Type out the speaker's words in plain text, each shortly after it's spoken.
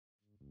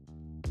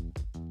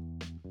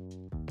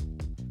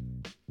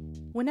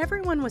When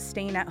everyone was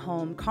staying at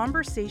home,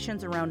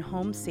 conversations around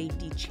home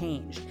safety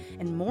changed,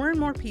 and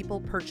more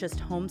people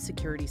purchased home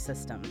security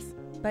systems.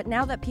 But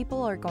now that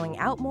people are going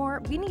out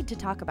more, we need to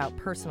talk about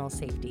personal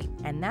safety,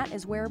 and that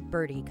is where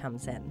Birdie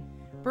comes in.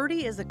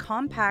 Birdie is a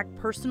compact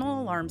personal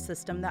alarm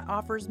system that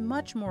offers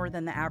much more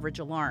than the average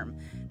alarm.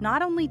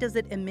 Not only does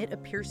it emit a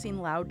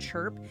piercing loud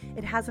chirp,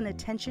 it has an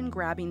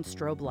attention-grabbing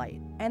strobe light.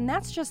 And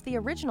that's just the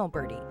original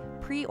Birdie.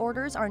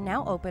 Pre-orders are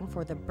now open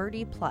for the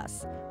Birdie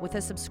Plus. With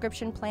a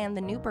subscription plan,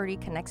 the new Birdie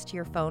connects to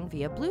your phone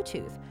via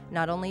Bluetooth.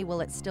 Not only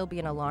will it still be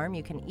an alarm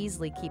you can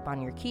easily keep on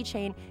your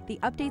keychain, the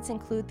updates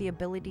include the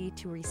ability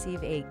to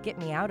receive a "Get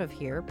Me Out of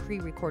Here"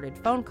 pre-recorded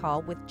phone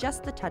call with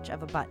just the touch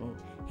of a button.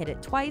 Hit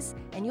it twice,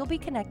 and you'll be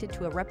connected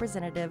to a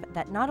representative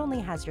that not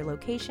only has your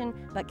location,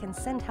 but can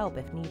send help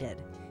if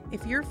needed.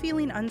 If you're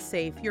feeling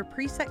unsafe, your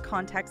preset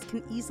contacts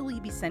can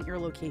easily be sent your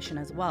location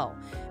as well,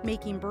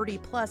 making Birdie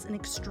Plus an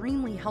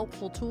extremely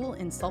helpful tool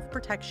in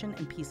self-protection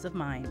and peace of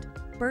mind.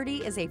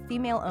 Birdie is a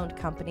female-owned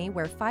company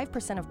where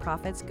 5% of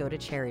profits go to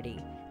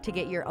charity. To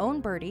get your own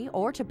Birdie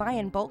or to buy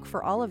in bulk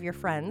for all of your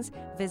friends,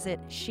 visit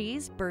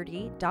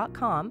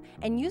shesbirdie.com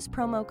and use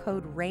promo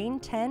code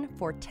RAIN10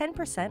 for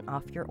 10%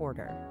 off your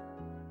order.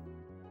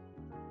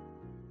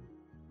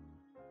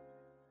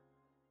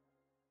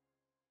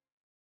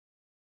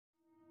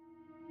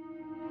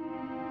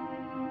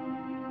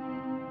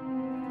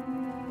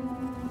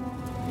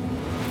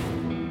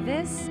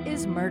 This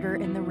is Murder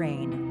in the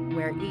Rain,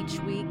 where each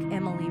week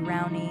Emily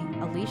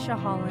Rowney, Alicia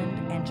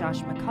Holland, and Josh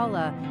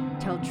McCullough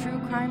tell true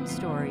crime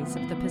stories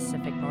of the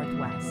Pacific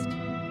Northwest.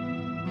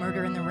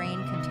 Murder in the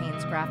Rain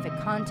contains graphic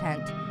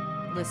content.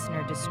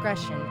 Listener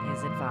discretion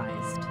is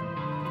advised.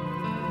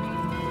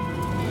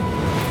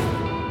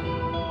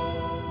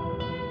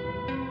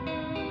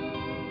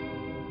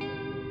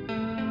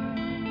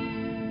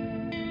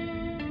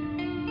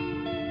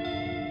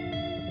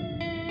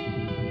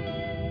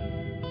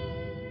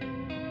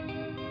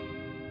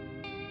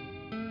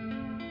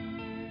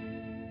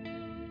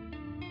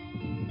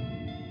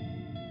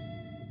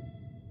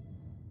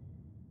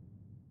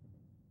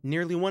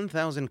 Nearly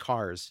 1,000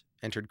 cars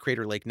entered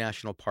Crater Lake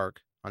National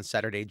Park on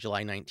Saturday,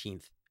 July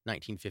 19th,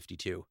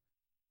 1952.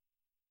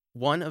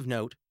 One of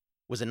note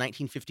was a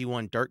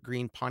 1951 dark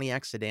green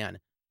Pontiac sedan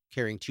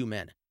carrying two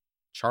men,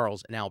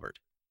 Charles and Albert,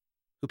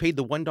 who paid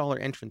the $1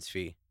 entrance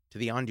fee to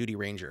the on-duty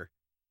ranger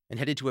and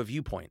headed to a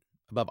viewpoint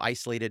above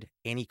isolated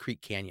Annie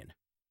Creek Canyon.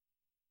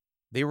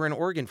 They were in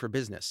Oregon for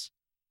business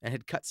and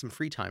had cut some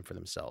free time for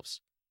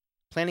themselves,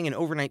 planning an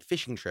overnight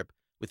fishing trip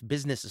with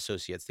business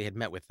associates they had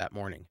met with that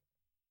morning.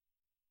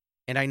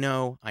 And I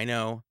know,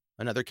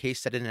 another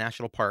case set in a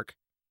national park,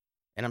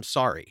 and I'm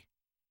sorry,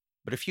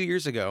 but a few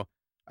years ago,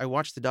 I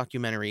watched the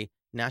documentary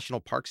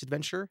National Parks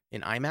Adventure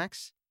in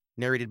IMAX,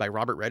 narrated by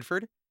Robert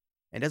Redford,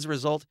 and as a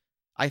result,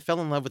 I fell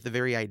in love with the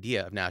very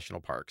idea of national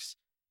parks,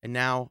 and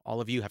now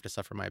all of you have to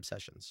suffer my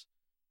obsessions.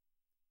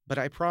 But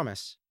I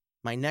promise,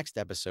 my next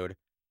episode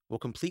will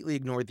completely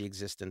ignore the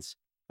existence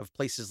of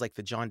places like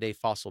the John Day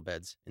fossil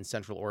beds in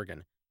Central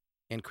Oregon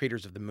and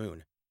Craters of the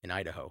Moon in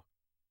Idaho.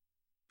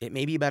 It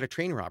may be about a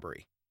train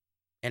robbery,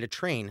 and a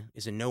train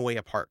is in no way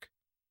a park,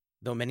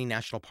 though many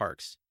national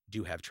parks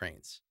do have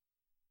trains.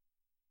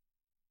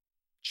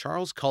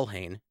 Charles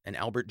Culhane and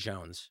Albert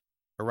Jones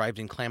arrived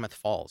in Klamath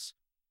Falls,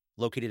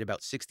 located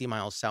about 60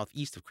 miles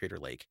southeast of Crater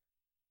Lake,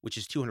 which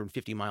is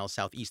 250 miles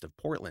southeast of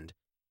Portland,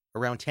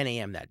 around 10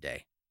 a.m. that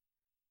day,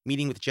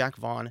 meeting with Jack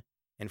Vaughn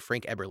and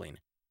Frank Eberlein,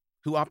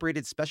 who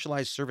operated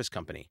Specialized Service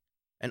Company,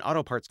 an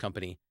auto parts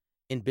company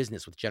in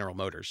business with General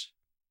Motors.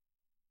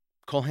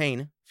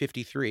 Culhane,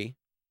 53,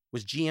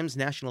 was GM's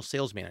national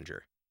sales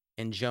manager,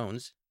 and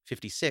Jones,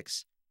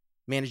 56,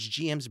 managed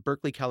GM's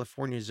Berkeley,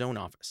 California zone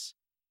office,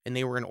 and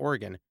they were in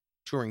Oregon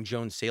touring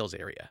Jones' sales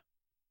area.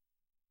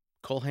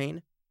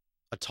 Culhane,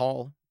 a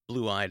tall,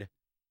 blue-eyed,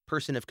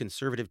 person of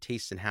conservative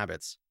tastes and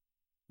habits,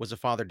 was a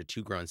father to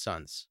two grown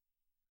sons.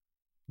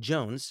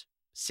 Jones,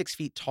 6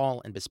 feet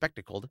tall and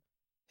bespectacled,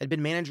 had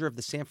been manager of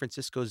the San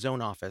Francisco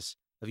zone office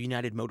of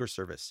United Motor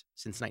Service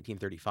since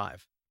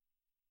 1935.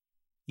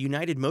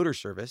 United Motor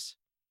Service,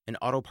 an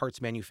auto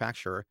parts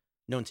manufacturer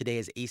known today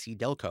as AC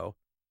Delco,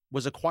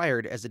 was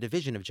acquired as a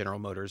division of General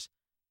Motors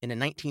in a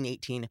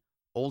 1918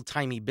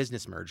 old-timey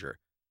business merger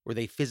where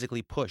they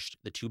physically pushed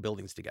the two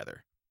buildings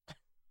together.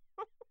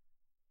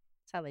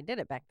 That's how they did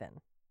it back then.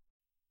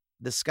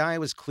 The sky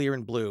was clear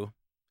and blue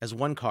as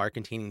one car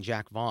containing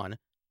Jack Vaughn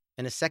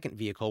and a second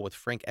vehicle with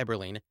Frank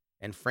Eberlein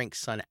and Frank's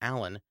son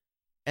Alan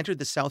entered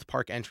the South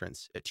Park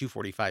entrance at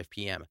 2:45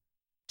 p.m.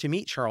 to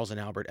meet Charles and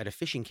Albert at a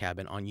fishing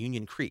cabin on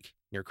Union Creek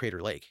near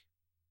Crater Lake.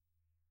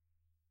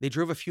 They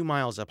drove a few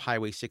miles up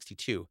Highway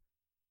 62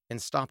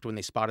 and stopped when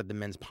they spotted the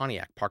men's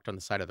Pontiac parked on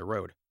the side of the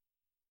road.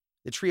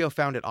 The trio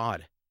found it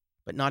odd,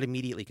 but not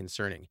immediately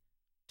concerning,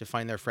 to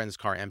find their friend's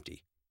car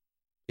empty.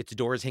 Its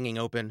doors hanging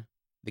open,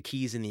 the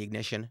keys in the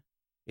ignition,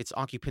 its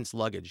occupants'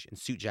 luggage and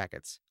suit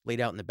jackets laid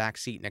out in the back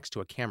seat next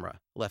to a camera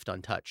left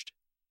untouched.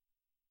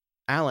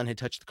 Alan had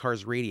touched the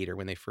car's radiator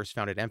when they first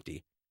found it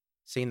empty,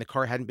 saying the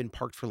car hadn't been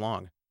parked for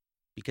long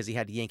because he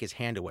had to yank his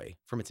hand away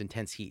from its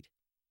intense heat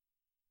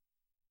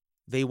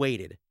They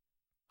waited,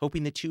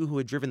 hoping the two who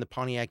had driven the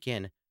Pontiac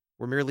in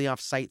were merely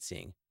off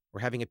sightseeing or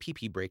having a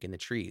pee-pee break in the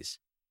trees.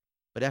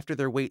 But after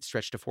their wait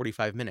stretched to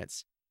 45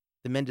 minutes,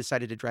 the men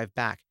decided to drive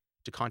back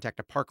to contact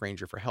a park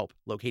ranger for help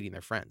locating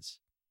their friends.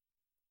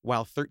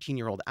 While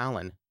 13-year-old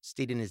Alan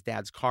stayed in his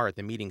dad's car at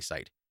the meeting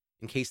site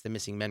in case the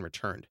missing men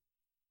returned,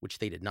 which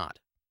they did not.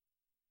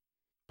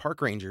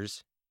 Park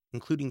rangers,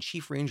 including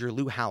Chief Ranger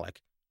Lou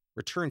Halleck,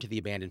 returned to the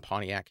abandoned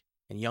Pontiac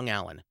and young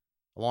Alan,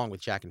 along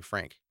with Jack and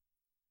Frank.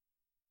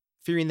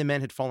 Fearing the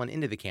men had fallen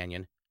into the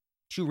canyon,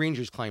 2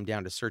 rangers climbed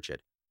down to search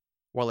it,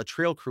 while a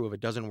trail crew of a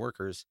dozen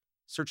workers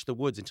searched the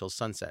woods until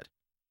sunset.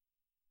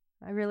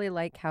 I really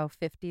like how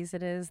 50s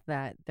it is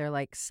that they're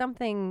like,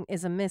 something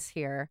is amiss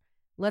here.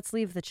 Let's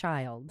leave the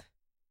child.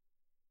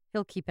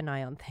 He'll keep an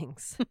eye on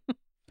things. I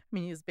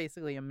mean, he's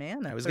basically a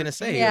man. I was going to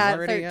say, yeah, he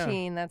was already,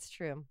 13, that's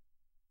true.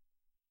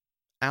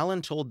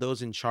 Alan told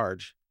those in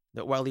charge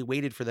that while he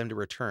waited for them to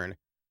return,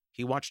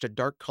 he watched a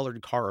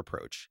dark-colored car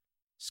approach,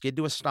 skid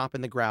to a stop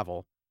in the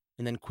gravel,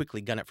 and then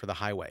quickly gun it for the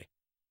highway,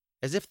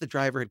 as if the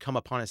driver had come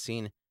upon a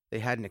scene they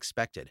hadn't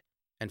expected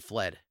and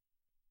fled.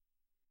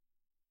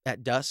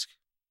 At dusk,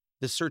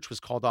 the search was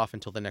called off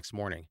until the next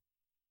morning.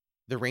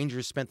 The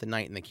rangers spent the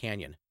night in the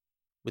canyon,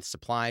 with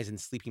supplies and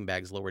sleeping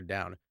bags lowered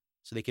down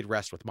so they could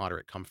rest with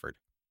moderate comfort.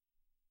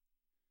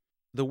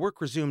 The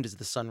work resumed as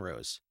the sun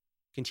rose,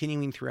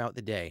 continuing throughout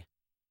the day,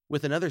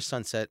 with another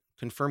sunset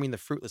confirming the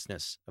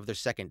fruitlessness of their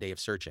second day of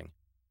searching.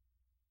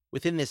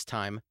 Within this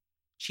time,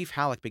 Chief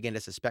Halleck began to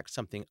suspect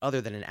something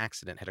other than an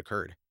accident had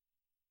occurred.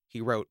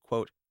 He wrote,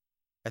 quote,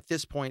 "At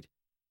this point,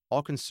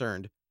 all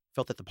concerned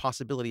felt that the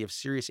possibility of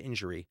serious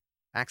injury,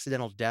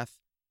 accidental death,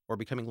 or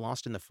becoming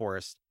lost in the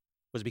forest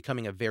was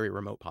becoming a very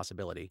remote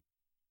possibility."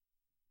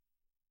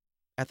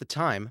 At the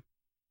time,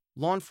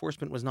 law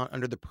enforcement was not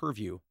under the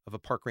purview of a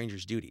park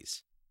ranger's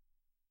duties.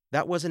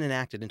 That wasn't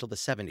enacted until the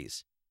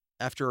 70s,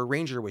 after a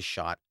ranger was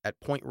shot at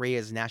Point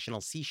Reyes National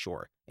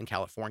Seashore in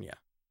California.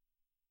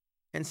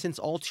 And since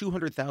all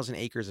 200,000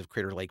 acres of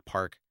Crater Lake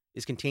Park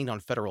is contained on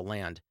federal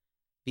land,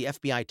 the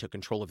FBI took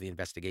control of the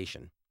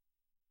investigation.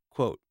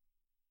 Quote,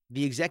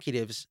 "The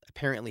executives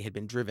apparently had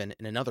been driven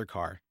in another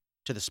car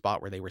to the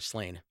spot where they were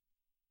slain."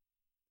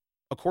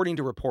 According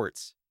to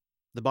reports,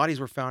 the bodies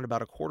were found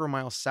about a quarter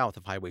mile south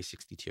of Highway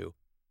 62,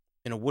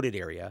 in a wooded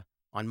area,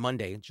 on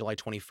Monday, July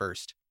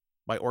 21st,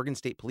 by Oregon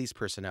State Police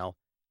personnel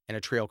and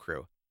a trail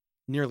crew,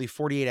 nearly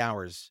 48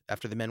 hours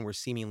after the men were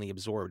seemingly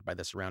absorbed by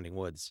the surrounding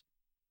woods.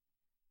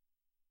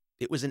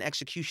 It was an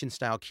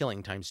execution-style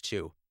killing times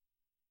 2.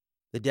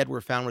 The dead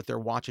were found with their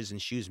watches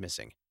and shoes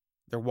missing,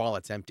 their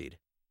wallets emptied.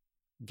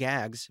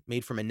 Gags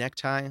made from a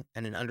necktie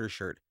and an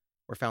undershirt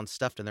were found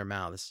stuffed in their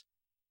mouths,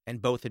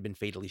 and both had been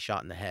fatally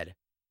shot in the head.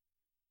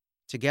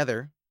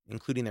 Together,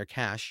 including their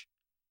cash,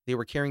 they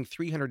were carrying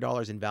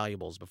 $300 in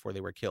valuables before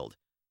they were killed,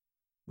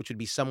 which would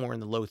be somewhere in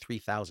the low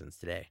 3,000s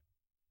today.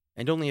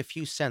 And only a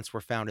few cents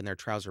were found in their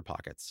trouser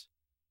pockets.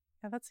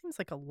 Yeah, that seems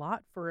like a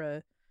lot for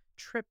a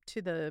trip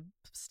to the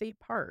state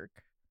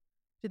park.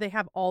 Do they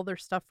have all their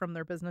stuff from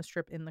their business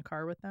trip in the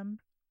car with them?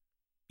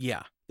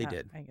 Yeah, they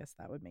did. I guess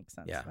that would make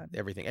sense. Yeah, then.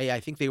 everything. Yeah, I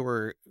think they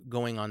were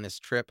going on this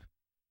trip,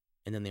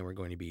 and then they were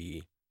going to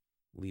be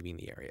leaving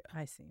the area.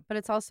 I see. But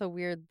it's also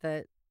weird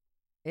that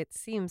it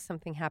seems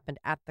something happened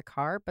at the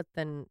car, but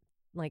then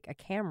like a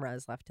camera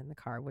is left in the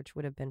car, which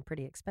would have been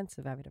pretty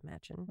expensive, I would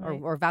imagine,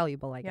 Right. or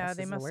valuable, I guess. Yeah,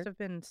 they is the must word. have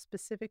been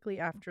specifically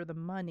after the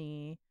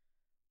money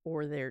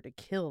or there to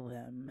kill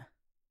them.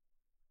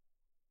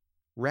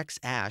 Rex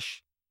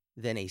Ash,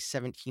 then a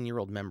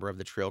 17-year-old member of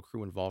the trail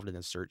crew involved in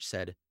the search,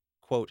 said,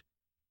 quote,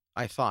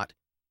 "I thought,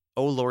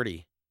 oh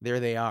lordy, there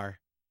they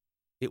are.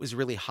 It was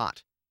really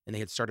hot, and they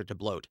had started to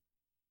bloat.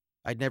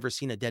 I'd never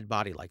seen a dead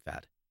body like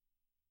that."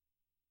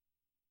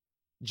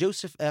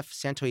 Joseph F.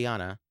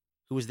 Santoyana,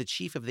 who was the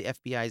chief of the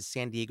FBI's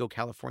San Diego,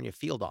 California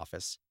field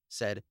office,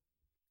 said,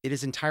 "It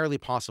is entirely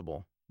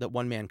possible that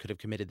one man could have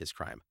committed this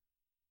crime,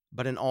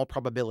 but in all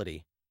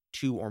probability,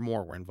 2 or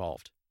more were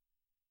involved."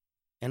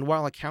 And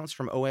while accounts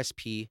from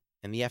OSP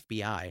and the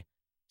FBI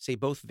say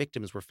both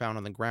victims were found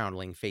on the ground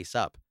laying face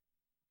up,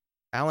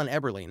 Alan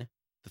Eberling,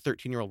 the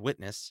 13-year-old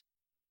witness,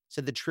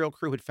 said the trail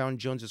crew had found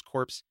Jones's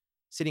corpse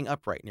sitting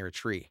upright near a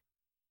tree.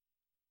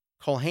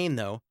 Culhane,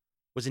 though,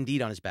 was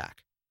indeed on his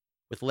back,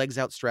 with legs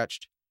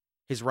outstretched,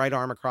 his right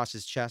arm across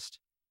his chest,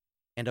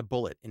 and a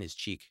bullet in his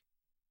cheek.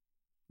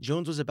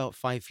 Jones was about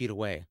 5 feet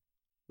away,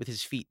 with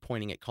his feet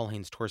pointing at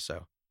Culhane's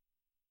torso.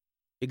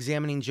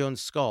 Examining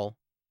Jones' skull,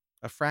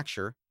 a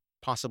fracture,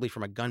 possibly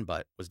from a gun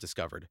butt, was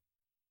discovered,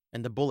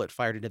 and the bullet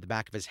fired into the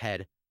back of his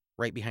head,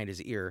 right behind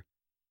his ear,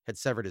 had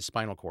severed his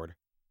spinal cord.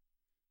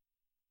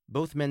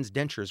 Both men's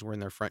dentures were in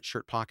their front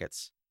shirt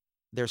pockets.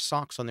 Their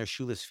socks on their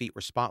shoeless feet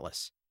were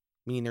spotless,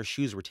 meaning their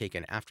shoes were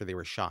taken after they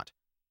were shot.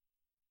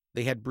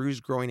 They had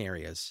bruised groin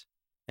areas,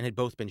 and had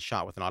both been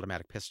shot with an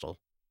automatic pistol.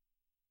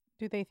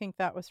 Do they think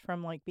that was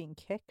from like being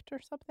kicked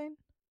or something?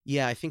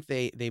 Yeah, I think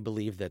they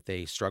believe that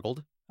they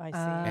struggled I see.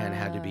 and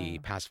had to be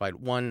pacified.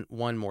 One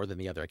more than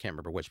the other. I can't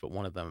remember which, but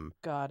one of them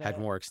Got had it.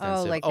 more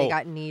extensive. Oh, like they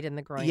got kneed in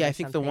the groin. Yeah, or I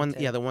think the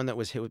something one, the one that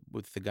was hit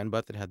with the gun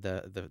butt that had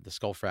the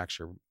skull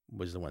fracture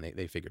was the one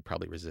they figured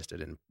probably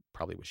resisted and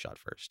probably was shot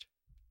first.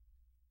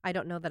 I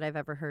don't know that I've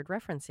ever heard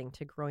referencing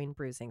to groin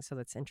bruising, so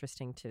that's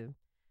interesting to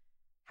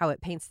how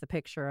it paints the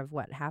picture of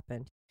what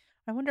happened.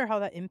 I wonder how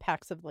that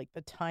impacts of like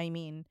the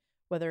timing,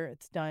 whether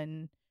it's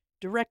done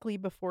directly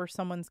before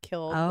someone's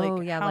killed. Oh,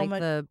 like yeah, how like much,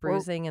 the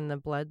bruising and the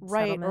blood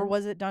right? Or settlement.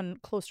 was it done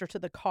closer to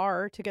the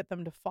car to get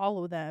them to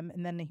follow them,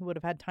 and then he would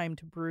have had time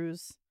to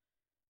bruise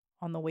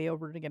on the way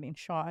over to getting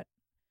shot?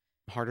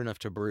 Hard enough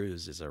to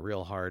bruise is a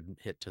real hard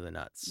hit to the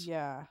nuts.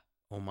 Yeah.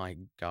 Oh my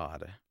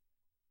God.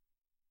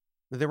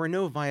 There were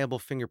no viable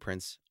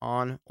fingerprints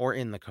on or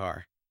in the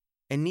car,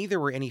 and neither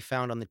were any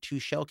found on the 2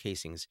 shell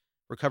casings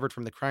recovered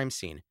from the crime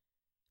scene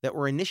that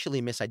were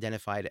initially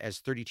misidentified as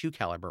 .32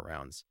 caliber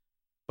rounds,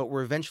 but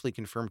were eventually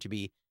confirmed to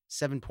be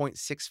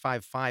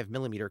 7.655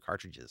 millimeter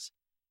cartridges.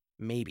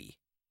 Maybe.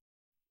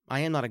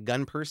 I am not a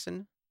gun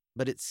person,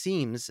 but it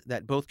seems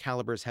that both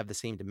calibers have the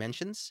same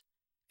dimensions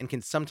and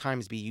can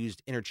sometimes be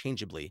used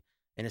interchangeably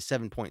in a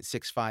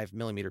 7.65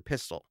 millimeter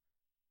pistol.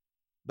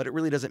 But it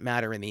really doesn't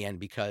matter in the end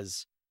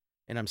because,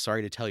 and I'm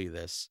sorry to tell you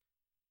this,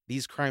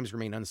 these crimes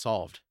remain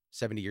unsolved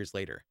 70 years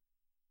later.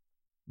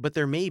 But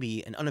there may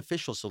be an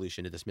unofficial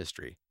solution to this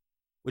mystery,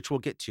 which we'll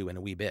get to in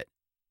a wee bit.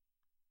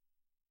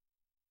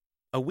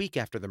 A week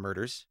after the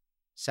murders,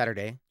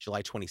 Saturday,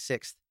 July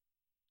 26th,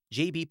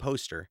 J.B.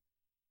 Poster,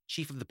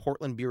 chief of the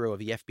Portland Bureau of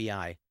the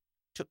FBI,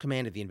 took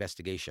command of the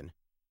investigation,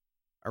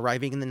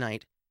 arriving in the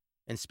night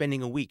and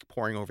spending a week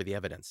poring over the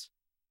evidence.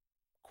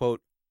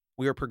 Quote,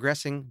 "We are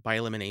progressing by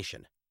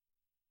elimination.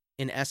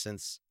 In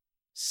essence,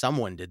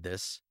 someone did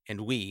this,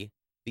 and we,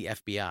 the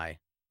FBI,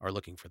 are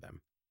looking for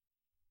them."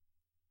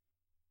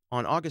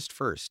 On August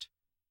 1st,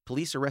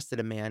 police arrested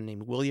a man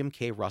named William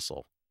K.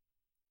 Russell.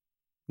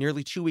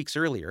 Nearly 2 weeks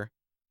earlier,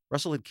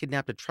 Russell had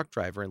kidnapped a truck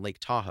driver in Lake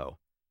Tahoe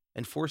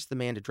and forced the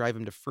man to drive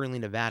him to Fernley,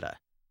 Nevada,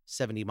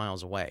 70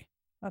 miles away.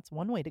 That's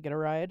one way to get a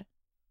ride.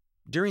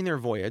 During their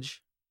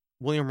voyage,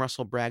 William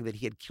Russell bragged that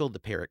he had killed the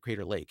pair at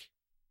Crater Lake.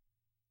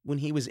 When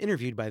he was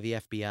interviewed by the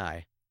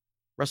FBI,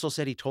 Russell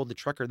said he told the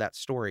trucker that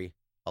story,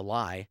 a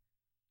lie,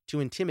 to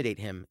intimidate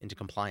him into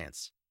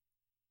compliance.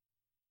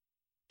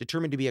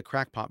 Determined to be a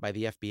crackpot by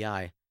the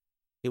FBI,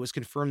 it was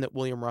confirmed that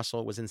William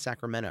Russell was in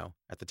Sacramento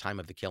at the time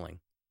of the killing.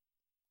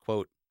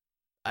 Quote,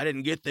 "I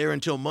didn't get there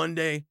until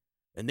Monday,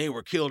 and they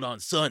were killed on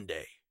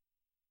Sunday."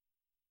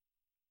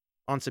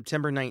 On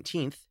September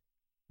 19th,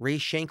 Ray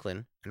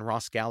Shanklin and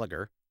Ross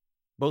Gallagher,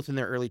 both in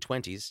their early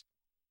 20s,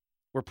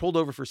 were pulled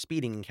over for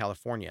speeding in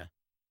California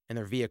and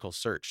their vehicle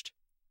searched.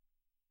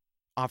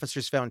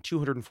 Officers found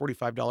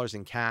 $245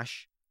 in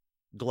cash,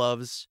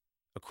 gloves,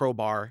 a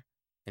crowbar,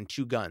 and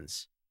 2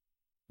 guns,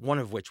 one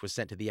of which was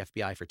sent to the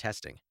FBI for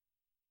testing.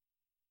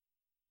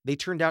 They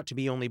turned out to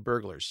be only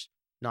burglars,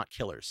 not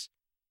killers,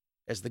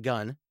 as the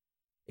gun,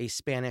 a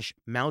Spanish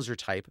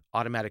Mauser-type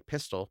automatic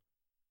pistol,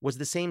 was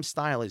the same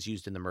style as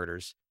used in the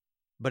murders,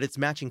 but its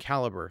matching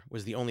caliber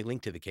was the only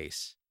link to the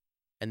case,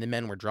 and the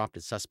men were dropped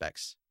as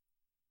suspects.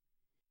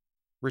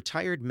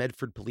 Retired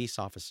Medford police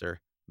officer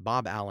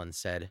Bob Allen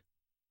said,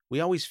 "We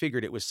always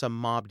figured it was some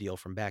mob deal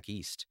from back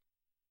east.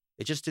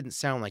 It just didn't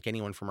sound like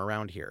anyone from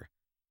around here.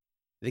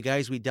 The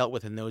guys we dealt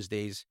with in those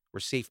days were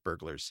safe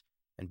burglars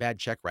and bad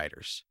check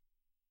writers."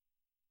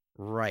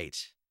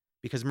 Right,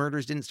 because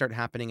murders didn't start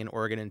happening in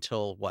Oregon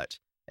until, what,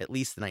 at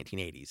least the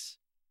 1980s.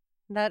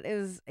 That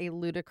is a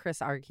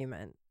ludicrous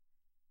argument.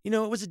 You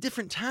know, it was a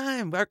different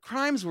time. Our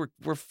crimes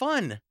were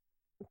fun.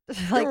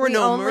 Like were we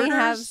no only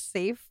have murders?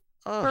 safe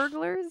Ugh.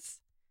 burglars?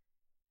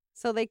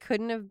 So they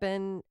couldn't have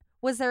been.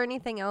 Was there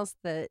anything else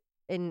that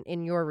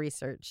in your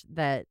research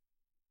that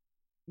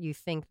you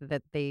think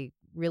that they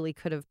really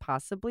could have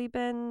possibly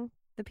been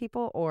the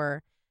people,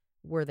 or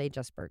were they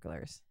just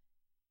burglars?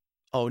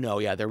 Oh no,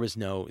 yeah, there was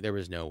no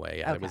way.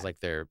 Yeah, it was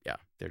Okay. like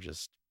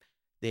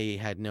they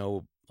had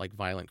no like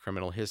violent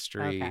criminal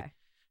history. Okay.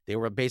 They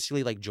were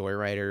basically like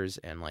joyriders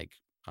and like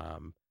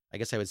I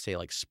guess I would say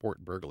like sport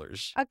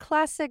burglars, A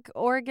classic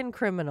Oregon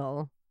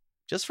criminal.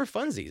 just for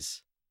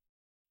funsies.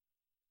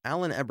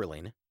 Alan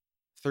Eberling,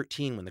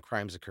 13 when the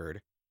crimes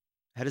occurred,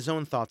 had his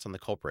own thoughts on the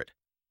culprit,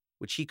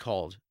 which he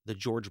called the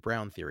George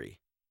Brown theory.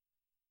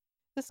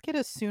 This kid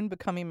is soon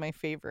becoming my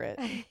favorite.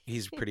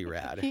 He's pretty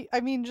rad.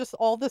 Just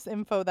all this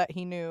info that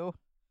he knew.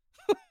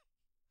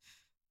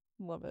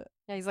 Love it.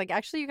 Yeah, he's like,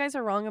 actually, you guys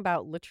are wrong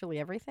about literally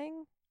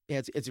everything.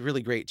 Yeah, it's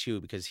really great too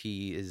because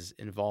he is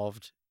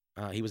involved.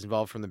 He was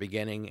involved from the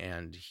beginning,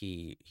 and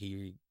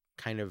he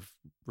kind of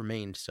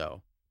remained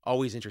so,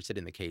 always interested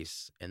in the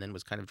case, and then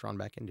was kind of drawn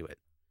back into it.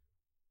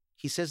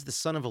 He says the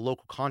son of a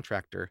local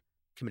contractor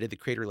committed the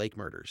Crater Lake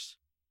murders.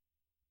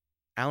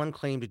 Allen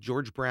claimed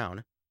George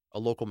Brown, a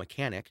local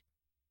mechanic,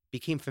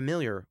 became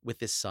familiar with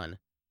this son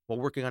while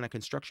working on a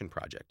construction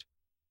project.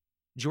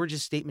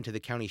 George's statement to the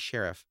county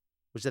sheriff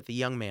was that the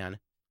young man,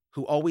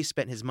 who always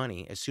spent his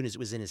money as soon as it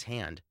was in his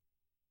hand,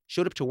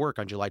 showed up to work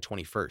on July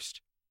 21st,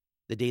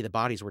 the day the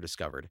bodies were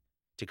discovered,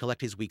 to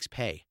collect his week's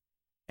pay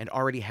and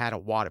already had a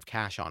wad of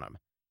cash on him,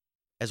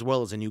 as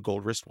well as a new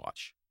gold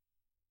wristwatch.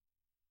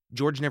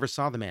 George never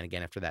saw the man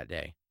again after that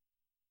day,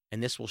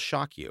 and this will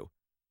shock you,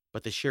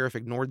 but the sheriff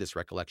ignored this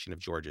recollection of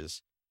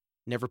George's,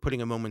 never putting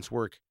a moment's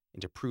work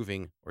into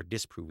proving or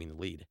disproving the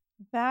lead.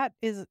 That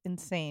is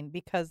insane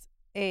because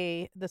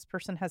A, this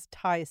person has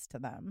ties to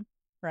them,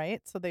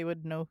 right? So they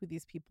would know who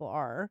these people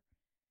are.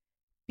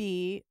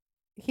 B,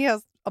 he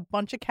has a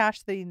bunch of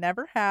cash that he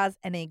never has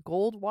and a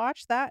gold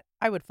watch that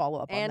I would follow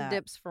up on And that.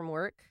 dips from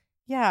work.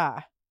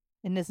 Yeah.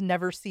 And is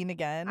never seen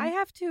again. I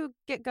have to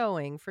get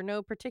going for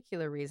no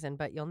particular reason,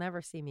 but you'll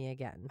never see me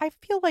again. I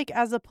feel like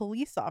as a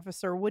police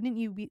officer, wouldn't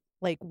you be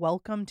like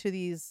welcome to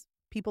these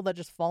people that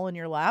just fall in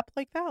your lap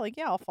like that? Like,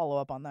 yeah, I'll follow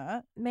up on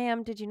that.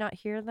 Ma'am, did you not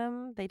hear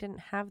them? They didn't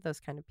have those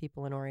kind of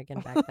people in Oregon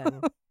back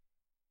then.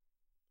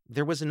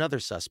 There was another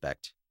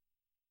suspect,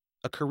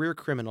 a career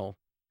criminal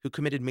who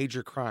committed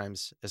major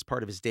crimes as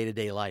part of his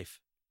day-to-day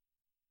life.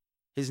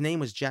 His name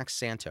was Jack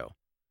Santo,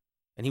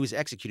 and he was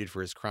executed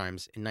for his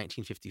crimes in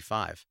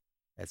 1955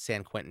 at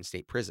San Quentin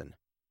State Prison,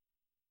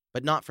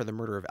 but not for the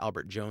murder of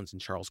Albert Jones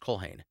and Charles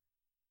Culhane.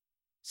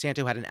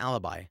 Santo had an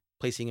alibi,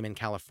 placing him in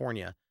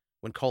California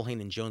when Culhane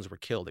and Jones were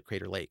killed at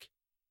Crater Lake.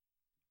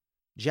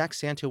 Jack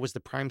Santo was the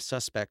prime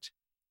suspect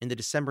in the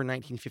December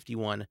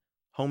 1951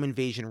 home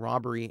invasion,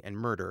 robbery, and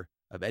murder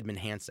of Edmund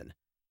Hansen,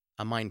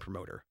 a mine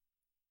promoter.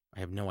 I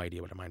have no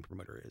idea what a mine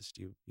promoter is.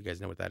 Do you guys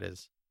know what that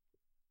is?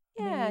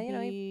 Yeah, he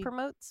Maybe-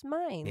 promotes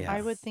mines. Yeah.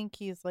 I would think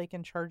he's like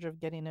in charge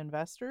of getting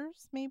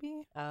investors,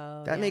 maybe.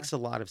 Oh, That yeah. makes a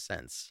lot of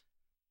sense.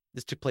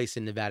 This took place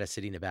in Nevada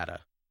City,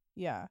 Nevada.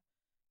 Yeah.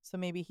 So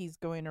maybe he's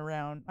going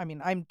around. I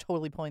mean, I'm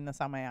totally pulling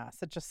this out my ass.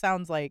 It just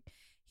sounds like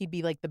he'd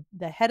be like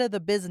the head of the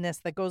business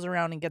that goes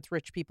around and gets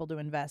rich people to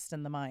invest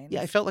in the mines.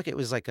 Yeah, I felt like it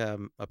was like a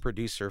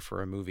producer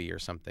for a movie or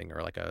something,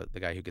 or like the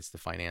guy who gets the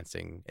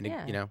financing, and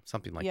Yeah.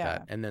 Something like Yeah.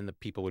 that. And then the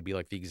people would be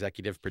like the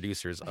executive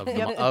producers of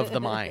Yeah. of the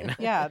mine.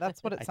 Yeah,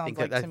 that's what it I sounds think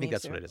like. that, I to think me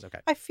that's too. what it is. Okay.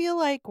 I feel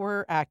like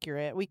we're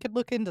accurate. We could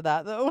look into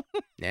that though.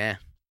 Nah.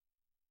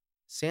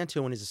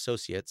 Santo and his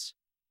associates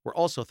were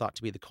also thought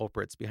to be the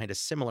culprits behind a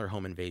similar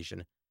home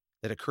invasion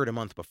that occurred a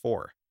month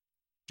before,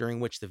 during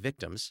which the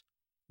victims,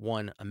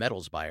 one a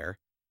metals buyer,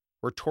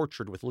 were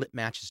tortured with lit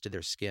matches to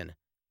their skin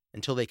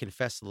until they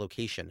confessed the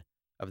location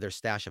of their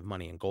stash of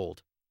money and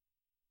gold.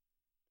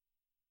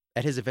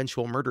 At his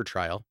eventual murder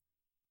trial,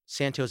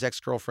 Santo's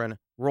ex-girlfriend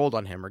rolled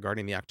on him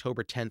regarding the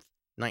October 10th,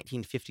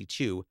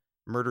 1952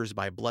 murders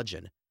by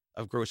bludgeon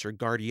of grocer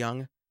Gard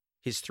Young,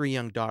 his 3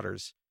 young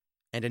daughters,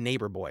 and a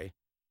neighbor boy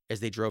as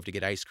they drove to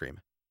get ice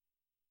cream.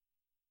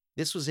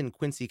 This was in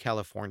Quincy,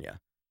 California,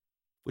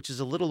 which is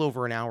a little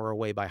over an hour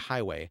away by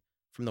highway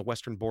from the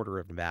western border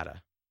of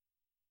Nevada.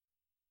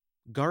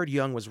 Gard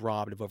Young was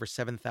robbed of over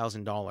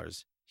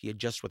 $7,000 he had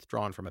just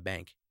withdrawn from a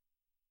bank.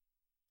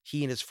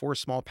 He and his 4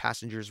 small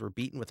passengers were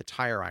beaten with a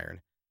tire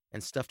iron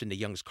and stuffed into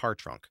Young's car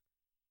trunk.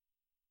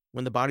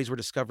 When the bodies were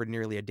discovered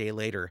nearly a day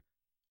later,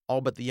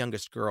 all but the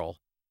youngest girl,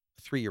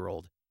 a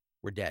 3-year-old,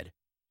 were dead.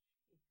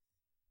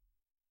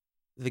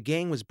 The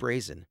gang was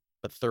brazen,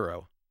 but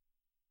thorough.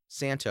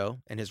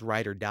 Santo and his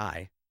ride or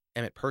die,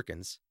 Emmett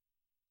Perkins,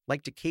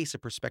 liked to case a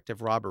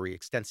prospective robbery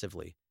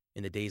extensively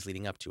in the days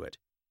leading up to it,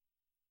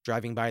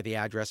 driving by the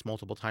address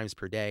multiple times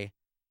per day,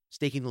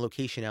 staking the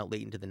location out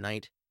late into the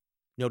night,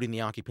 noting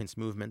the occupants'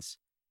 movements,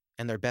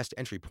 and their best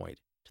entry point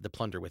to the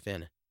plunder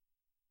within.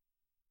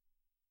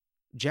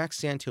 Jack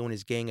Santo and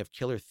his gang of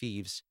killer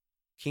thieves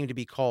came to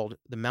be called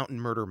the Mountain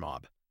Murder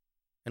Mob,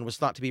 and was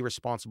thought to be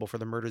responsible for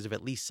the murders of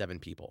at least 7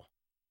 people.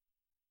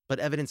 But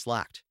evidence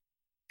lacked,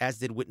 as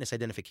did witness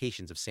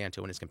identifications of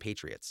Santo and his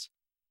compatriots,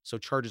 so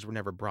charges were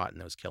never brought in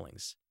those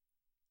killings.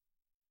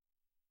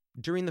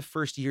 During the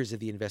first years of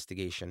the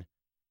investigation,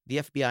 the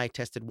FBI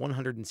tested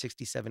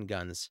 167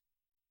 guns,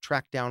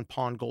 tracked down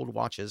pawned gold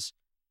watches,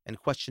 and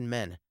questioned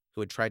men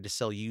who had tried to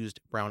sell used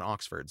brown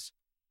Oxfords,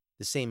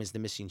 the same as the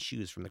missing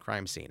shoes from the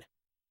crime scene,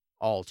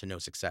 all to no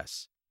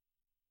success.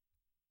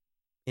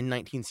 In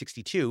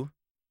 1962,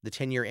 the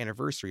 10-year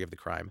anniversary of the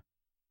crime,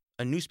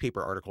 a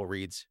newspaper article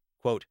reads,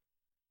 quote,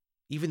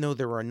 "Even though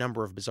there were a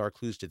number of bizarre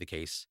clues to the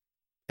case,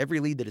 every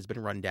lead that has been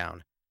run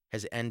down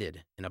has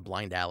ended in a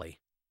blind alley."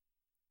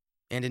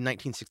 And in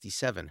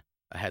 1967,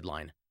 a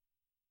headline,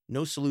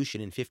 "No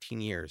solution in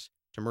 15 years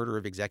to murder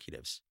of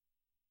executives."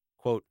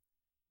 Quote,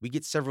 "We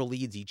get several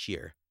leads each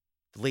year,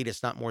 the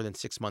latest not more than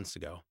 6 months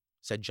ago,"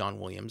 said John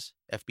Williams,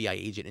 FBI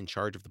agent in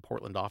charge of the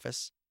Portland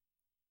office.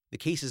 "The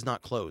case is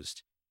not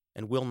closed,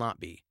 and will not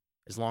be,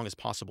 as long as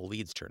possible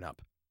leads turn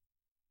up."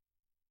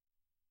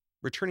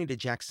 Returning to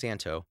Jack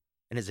Santo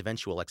and his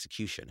eventual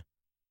execution,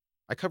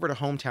 I covered a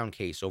hometown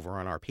case over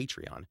on our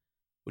Patreon,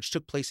 which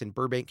took place in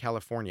Burbank,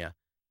 California,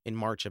 in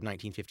March of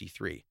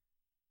 1953,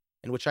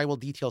 and which I will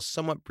detail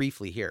somewhat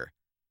briefly here.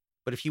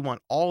 But if you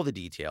want all the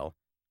detail,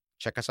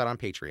 check us out on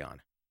Patreon.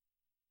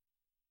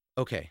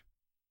 Okay,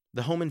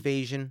 the home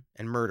invasion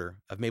and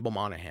murder of Mabel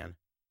Monahan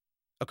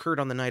occurred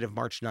on the night of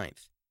March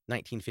 9th,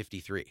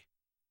 1953.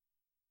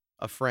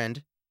 A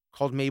friend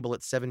called Mabel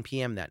at 7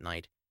 p.m. that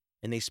night,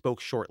 and they spoke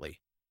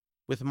shortly,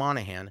 with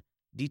Monahan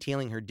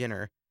detailing her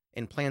dinner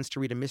and plans to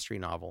read a mystery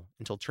novel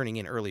until turning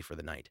in early for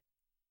the night.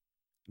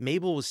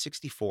 Mabel was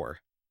 64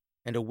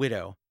 and a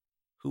widow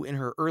who in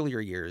her earlier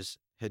years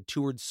had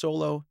toured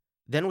solo,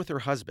 then with her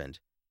husband,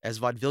 as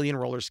vaudevillian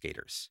roller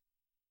skaters.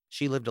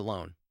 She lived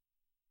alone.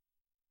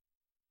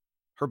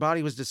 Her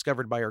body was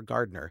discovered by her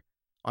gardener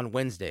on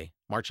Wednesday,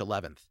 March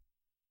 11th.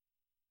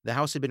 The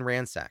house had been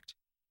ransacked,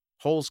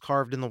 holes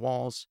carved in the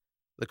walls,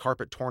 the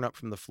carpet torn up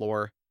from the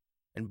floor,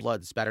 and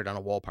blood spattered on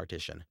a wall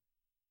partition.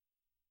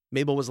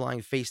 Mabel was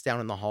lying face down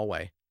in the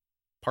hallway,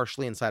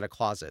 partially inside a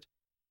closet,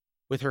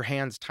 with her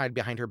hands tied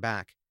behind her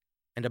back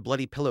and a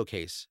bloody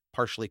pillowcase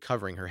partially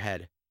covering her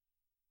head.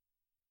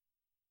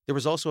 There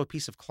was also a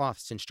piece of cloth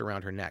cinched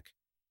around her neck,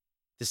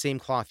 the same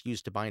cloth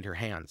used to bind her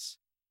hands.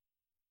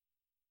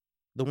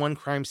 The one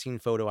crime scene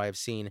photo I have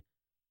seen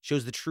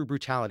shows the true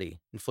brutality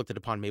inflicted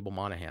upon Mabel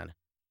Monahan.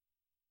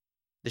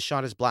 The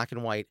shot is black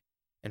and white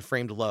and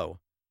framed low,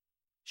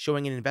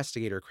 showing an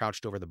investigator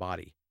crouched over the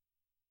body.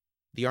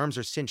 The arms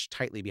are cinched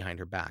tightly behind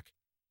her back.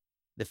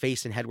 The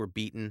face and head were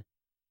beaten,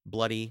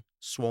 bloody,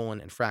 swollen,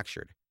 and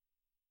fractured.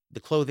 The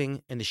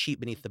clothing and the sheet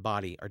beneath the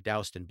body are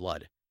doused in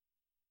blood.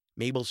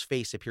 Mabel's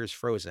face appears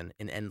frozen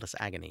in endless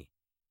agony.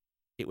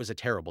 It was a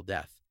terrible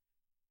death.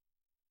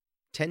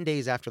 10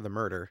 days after the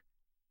murder,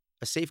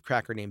 a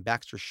safecracker named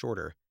Baxter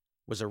Shorter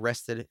was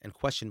arrested and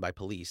questioned by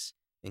police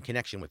in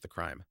connection with the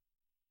crime.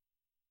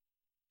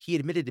 He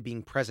admitted to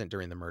being present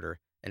during the murder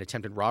and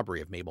attempted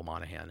robbery of Mabel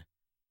Monahan.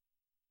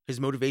 His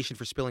motivation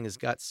for spilling his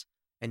guts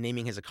and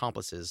naming his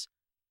accomplices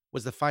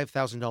was the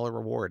 $5,000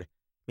 reward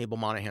Mabel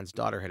Monahan's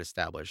daughter had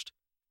established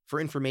for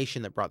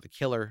information that brought the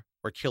killer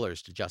or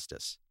killers to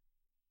justice.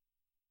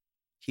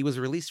 He was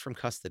released from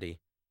custody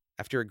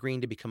after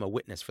agreeing to become a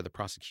witness for the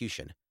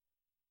prosecution,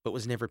 but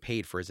was never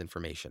paid for his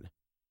information.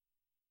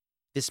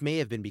 This may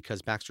have been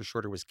because Baxter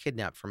Shorter was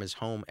kidnapped from his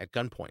home at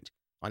gunpoint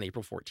on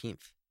April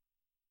 14th.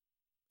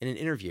 In an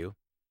interview,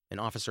 an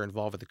officer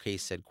involved with the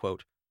case said,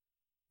 quote,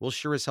 "We'll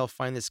sure as hell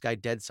find this guy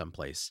dead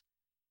someplace.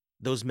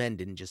 Those men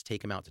didn't just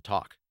take him out to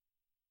talk."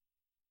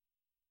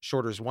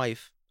 Shorter's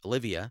wife,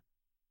 Olivia,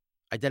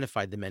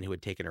 identified the men who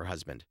had taken her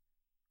husband.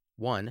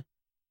 One,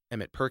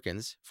 Emmett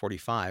Perkins,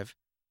 45,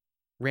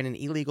 ran an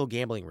illegal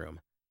gambling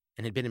room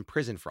and had been in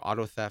prison for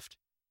auto theft,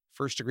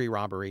 first-degree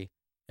robbery,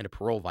 and a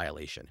parole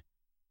violation.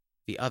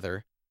 The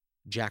other,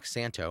 Jack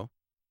Santo,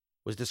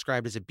 was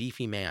described as a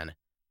beefy man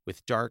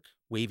with dark,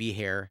 wavy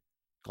hair,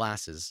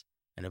 glasses,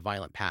 and a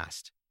violent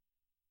past,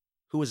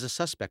 who was a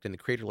suspect in the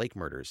Crater Lake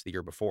murders the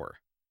year before.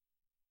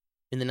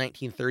 In the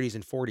 1930s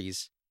and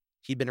 40s,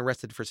 he'd been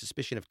arrested for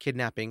suspicion of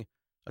kidnapping,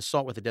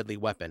 assault with a deadly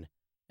weapon,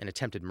 and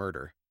attempted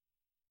murder.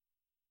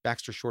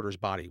 Baxter Shorter's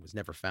body was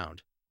never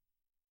found.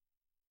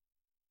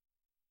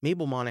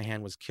 Mabel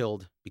Monahan was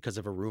killed because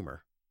of a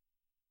rumor.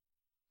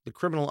 The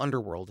criminal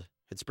underworld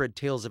had spread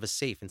tales of a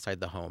safe inside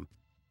the home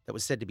that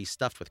was said to be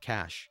stuffed with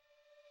cash.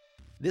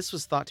 This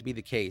was thought to be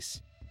the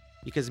case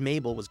because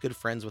Mabel was good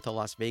friends with a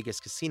Las Vegas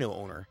casino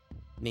owner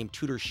named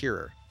Tudor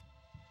Shearer.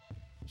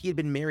 He had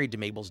been married to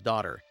Mabel's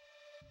daughter,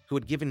 who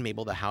had given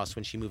Mabel the house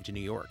when she moved to New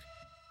York.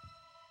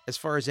 As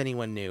far as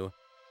anyone knew,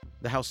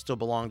 the house still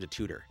belonged to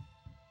Tudor,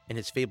 and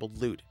his fabled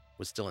loot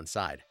was still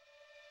inside.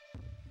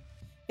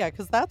 Yeah,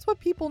 because that's what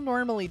people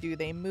normally do.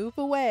 They move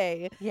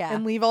away Yeah.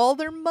 and leave all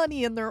their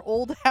money in their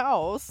old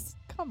house.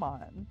 Come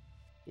on,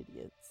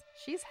 idiots.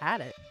 She's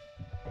had it.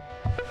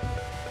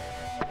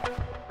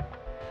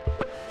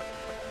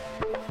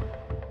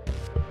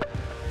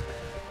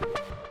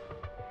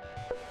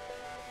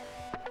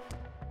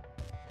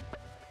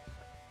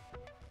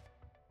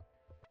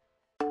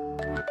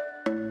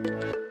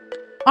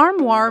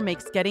 Armoire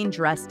makes getting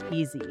dressed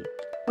easy.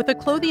 With a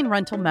clothing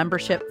rental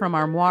membership from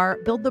Armoire,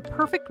 build the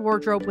perfect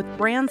wardrobe with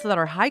brands that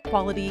are high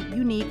quality,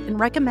 unique, and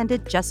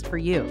recommended just for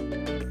you.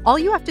 All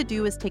you have to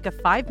do is take a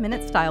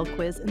 5-minute style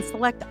quiz and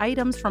select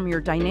items from your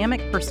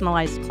dynamic,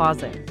 personalized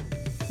closet.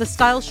 The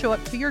styles show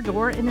up to your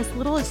door in as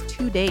little as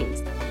 2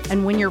 days.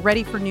 And when you're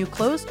ready for new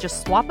clothes,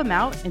 just swap them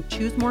out and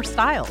choose more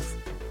styles.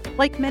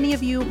 Like many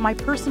of you, my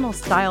personal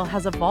style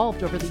has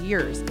evolved over the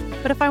years.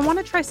 But if I want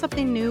to try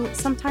something new,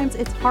 sometimes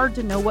it's hard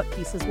to know what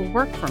pieces will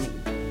work for me.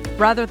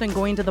 Rather than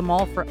going to the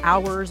mall for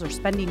hours or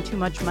spending too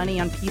much money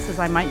on pieces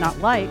I might not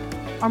like,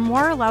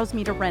 Armoire allows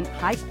me to rent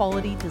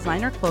high-quality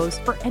designer clothes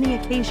for any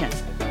occasion.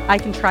 I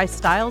can try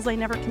styles I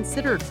never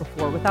considered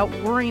before without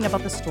worrying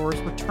about the store's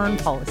return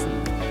policy,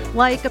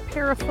 like a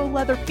pair of faux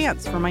leather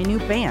pants for my new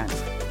band.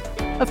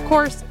 Of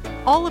course,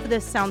 all of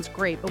this sounds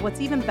great, but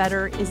what's even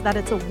better is that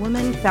it's a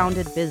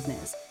woman-founded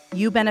business.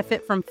 You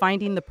benefit from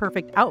finding the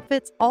perfect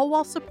outfits, all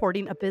while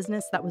supporting a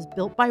business that was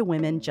built by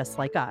women just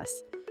like us.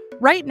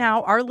 Right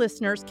now, our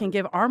listeners can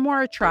give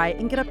Armoire a try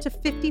and get up to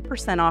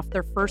 50% off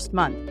their first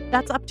month.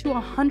 That's up to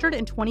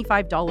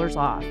 $125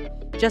 off.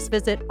 Just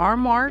visit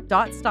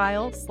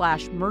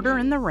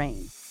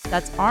armoire.style/murderintherain.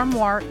 That's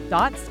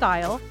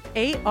armoire.style,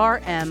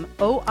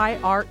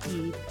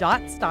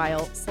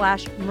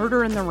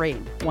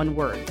 ARMOIRE.style/murderintherain, one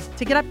word,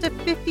 to get up to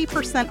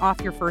 50% off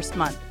your first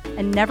month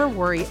and never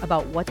worry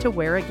about what to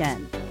wear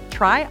again.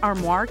 Try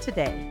Armoire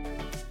today.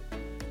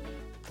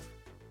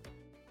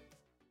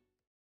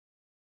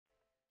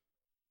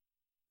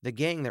 The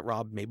gang that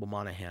robbed Mabel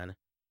Monahan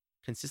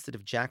consisted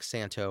of Jack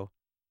Santo,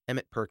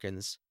 Emmett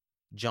Perkins,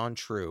 John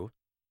True,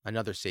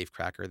 another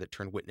safecracker that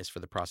turned witness for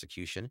the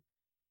prosecution,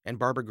 and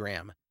Barbara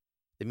Graham,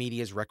 the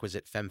media's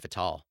requisite femme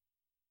fatale.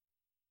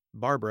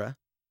 Barbara,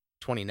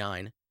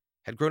 29,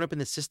 had grown up in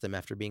the system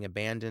after being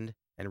abandoned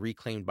and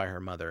reclaimed by her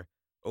mother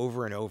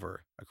over and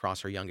over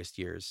across her youngest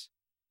years.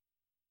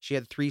 She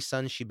had 3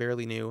 sons she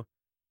barely knew,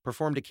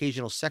 performed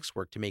occasional sex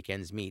work to make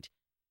ends meet,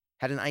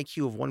 had an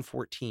IQ of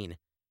 114,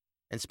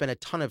 and spent a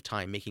ton of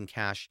time making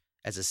cash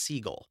as a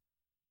seagull,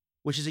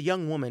 which is a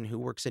young woman who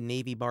works a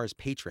Navy bar's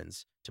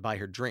patrons to buy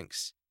her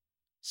drinks,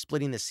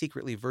 splitting the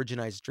secretly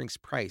virginized drink's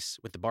price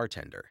with the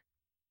bartender.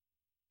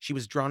 She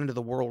was drawn into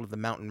the world of the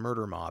mountain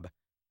murder mob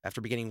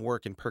after beginning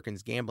work in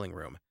Perkins' gambling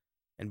room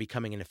and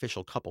becoming an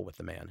official couple with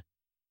the man.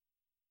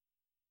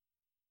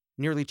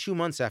 Nearly 2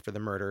 months after the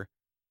murder,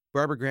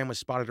 Barbara Graham was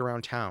spotted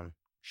around town,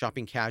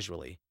 shopping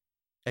casually,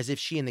 as if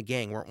she and the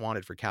gang weren't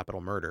wanted for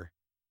capital murder.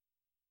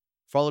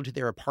 Followed to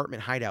their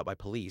apartment hideout by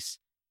police,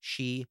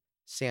 she,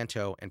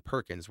 Santo, and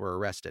Perkins were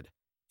arrested,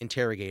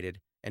 interrogated,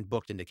 and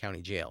booked into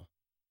county jail.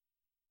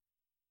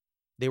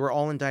 They were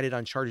all indicted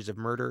on charges of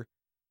murder,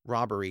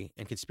 robbery,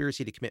 and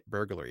conspiracy to commit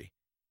burglary,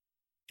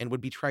 and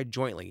would be tried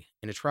jointly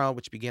in a trial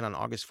which began on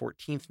August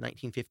 14,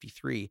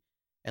 1953,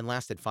 and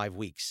lasted 5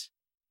 weeks.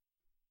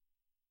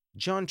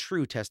 John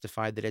True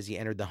testified that as he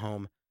entered the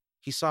home,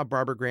 he saw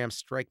Barbara Graham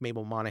strike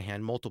Mabel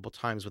Monahan multiple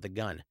times with a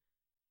gun.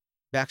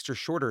 Baxter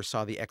Shorter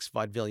saw the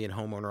ex-vaudevillian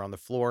homeowner on the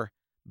floor,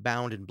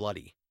 bound and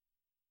bloody.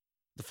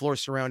 The floor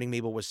surrounding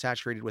Mabel was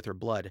saturated with her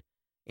blood,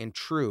 and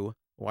True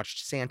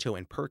watched Santo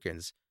and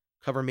Perkins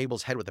cover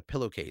Mabel's head with a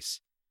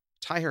pillowcase,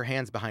 tie her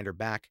hands behind her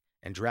back,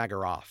 and drag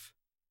her off.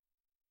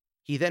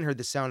 He then heard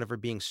the sound of her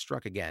being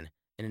struck again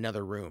in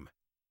another room.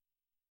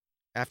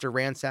 After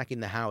ransacking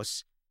the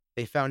house,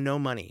 they found no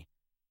money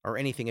or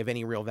anything of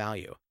any real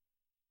value,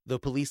 though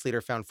police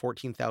later found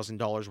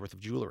 $14,000 worth of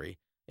jewelry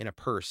in a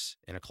purse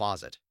in a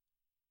closet.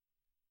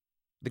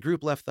 The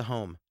group left the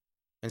home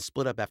and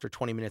split up after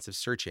 20 minutes of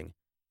searching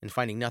and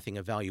finding nothing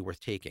of value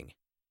worth taking.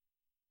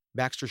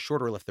 Baxter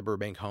Shorter left the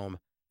Burbank home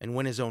and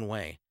went his own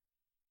way,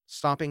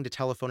 stopping to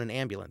telephone an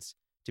ambulance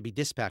to be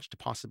dispatched to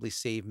possibly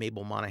save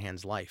Mabel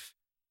Monahan's life.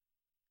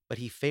 But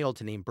he failed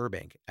to name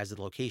Burbank as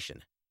the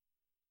location,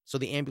 so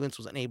the ambulance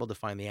was unable to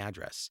find the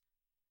address,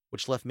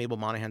 which left Mabel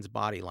Monahan's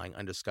body lying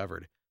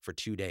undiscovered for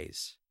 2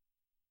 days.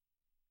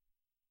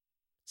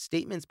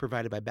 Statements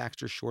provided by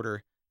Baxter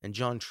Shorter and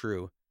John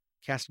True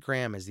cast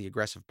Graham as the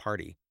aggressive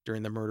party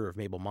during the murder of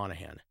Mabel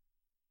Monahan,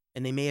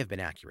 and they may have been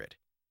accurate.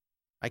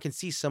 I can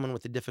see someone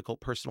with the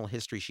difficult personal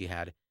history she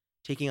had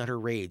taking out her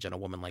rage on a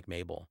woman like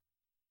Mabel.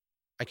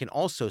 I can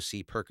also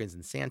see Perkins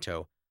and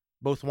Santo,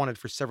 both wanted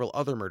for several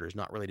other murders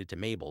not related to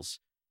Mabel's,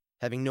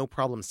 having no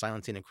problem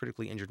silencing a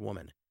critically injured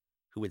woman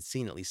who had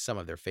seen at least some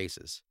of their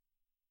faces.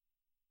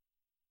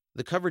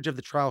 The coverage of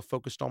the trial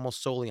focused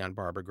almost solely on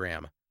Barbara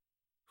Graham,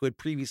 who had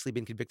previously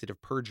been convicted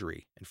of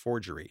perjury and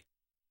forgery.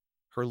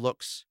 Her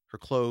looks, her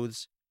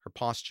clothes, her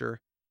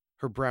posture,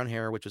 her brown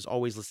hair, which was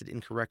always listed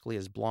incorrectly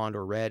as blonde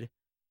or red,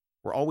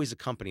 were always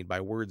accompanied by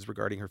words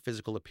regarding her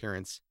physical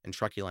appearance and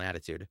truculent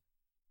attitude.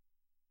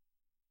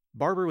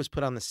 Barbara was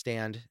put on the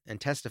stand and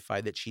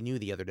testified that she knew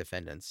the other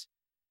defendants,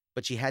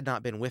 but she had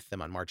not been with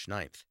them on March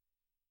 9th.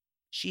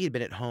 She had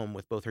been at home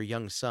with both her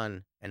young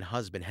son and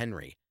husband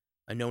Henry,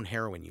 a known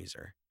heroin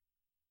user.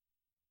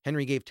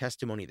 Henry gave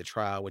testimony at the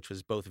trial which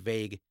was both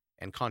vague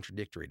and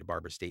contradictory to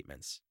Barbara's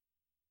statements.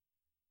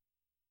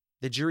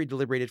 The jury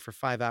deliberated for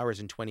 5 hours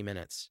and 20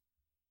 minutes.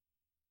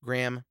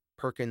 Graham,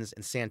 Perkins,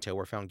 and Santo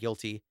were found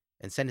guilty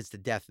and sentenced to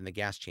death in the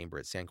gas chamber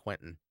at San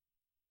Quentin.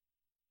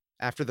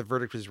 After the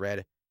verdict was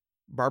read,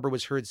 Barbara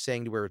was heard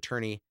saying to her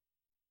attorney,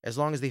 "As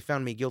long as they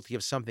found me guilty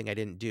of something I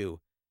didn't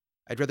do,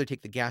 I'd rather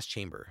take the gas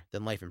chamber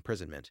than life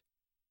imprisonment."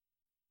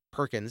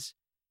 Perkins,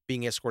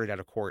 being escorted out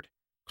of court,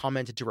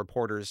 commented to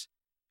reporters,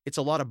 "It's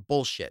a lot of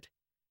bullshit.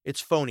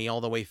 It's phony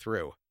all the way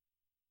through."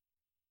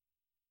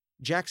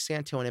 Jack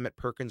Santo and Emmett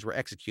Perkins were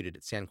executed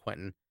at San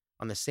Quentin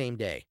on the same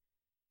day,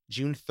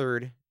 June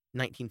 3rd,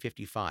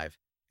 1955,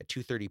 at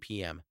 2:30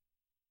 p.m.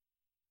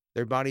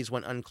 Their bodies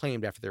went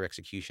unclaimed after their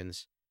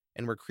executions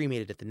and were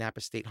cremated at the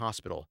Napa State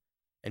Hospital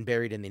and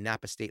buried in the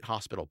Napa State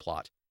Hospital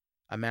plot,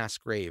 a mass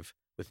grave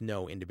with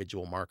no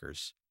individual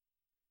markers.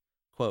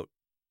 Quote,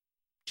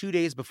 2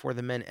 days before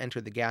the men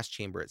entered the gas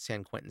chamber at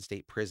San Quentin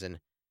State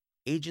Prison,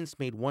 agents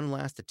made one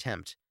last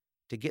attempt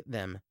to get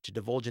them to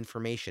divulge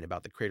information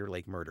about the Crater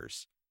Lake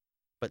murders,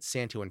 but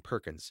Santo and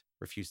Perkins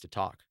refused to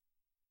talk.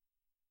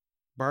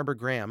 Barbara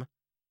Graham,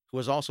 who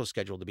was also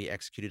scheduled to be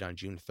executed on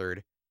June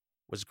 3rd,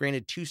 was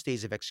granted 2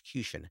 stays of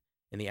execution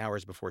in the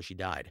hours before she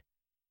died.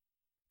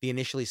 The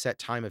initially set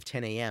time of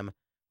 10 a.m.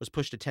 was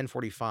pushed to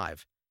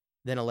 10:45,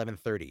 then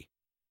 11:30,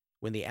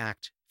 when the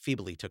act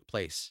feebly took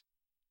place.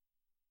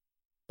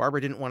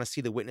 Barbara didn't want to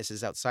see the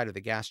witnesses outside of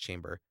the gas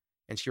chamber,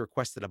 and she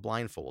requested a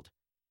blindfold,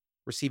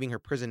 receiving her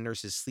prison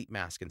nurse's sleep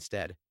mask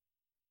instead.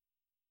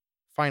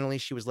 Finally,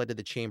 she was led to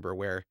the chamber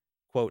where,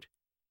 quote,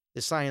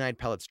 the cyanide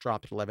pellets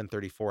dropped at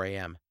 11:34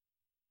 a.m.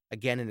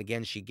 Again and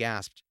again she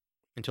gasped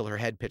until her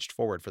head pitched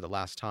forward for the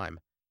last time.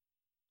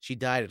 She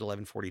died at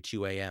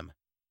 11:42 a.m.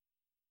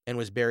 and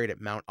was buried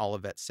at Mount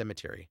Olivet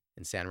Cemetery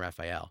in San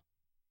Rafael.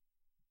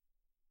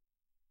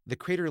 The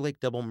Crater Lake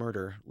double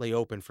murder lay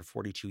open for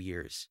 42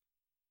 years,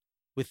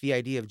 with the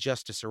idea of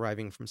justice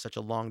arriving from such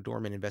a long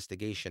dormant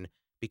investigation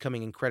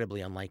becoming incredibly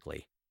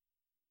unlikely.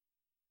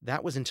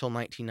 That was until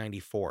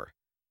 1994,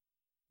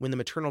 when the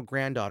maternal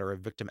granddaughter of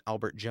victim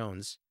Albert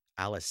Jones,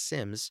 Alice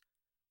Sims,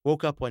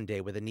 woke up one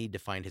day with a need to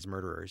find his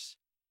murderers.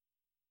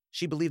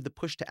 She believed the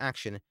push to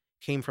action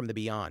came from the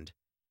beyond,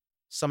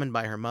 summoned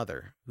by her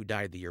mother, who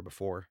died the year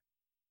before.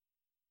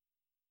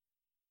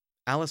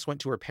 Alice went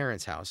to her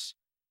parents' house,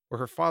 where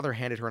her father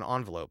handed her an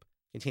envelope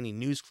containing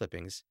news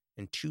clippings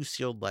and 2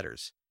 sealed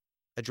letters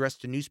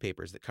addressed to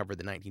newspapers that covered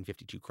the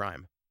 1952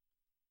 crime.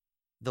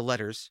 The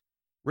letters,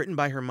 written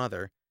by her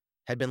mother,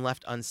 had been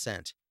left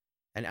unsent,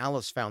 and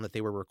Alice found that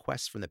they were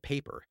requests from the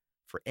paper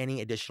for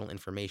any additional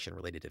information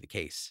related to the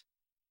case.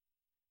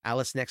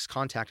 Alice next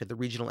contacted the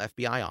regional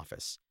FBI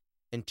office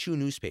and 2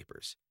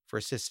 newspapers for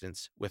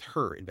assistance with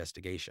her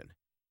investigation.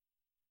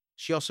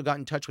 She also got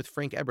in touch with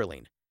Frank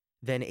Eberlein,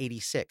 then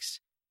 86,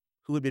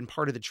 who had been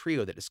part of the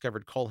trio that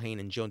discovered Culhane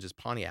and Jones's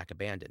Pontiac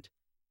abandoned.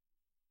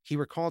 He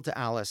recalled to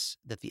Alice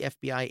that the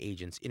FBI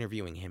agents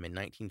interviewing him in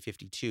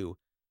 1952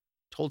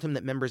 told him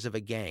that members of a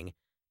gang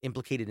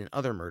implicated in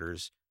other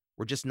murders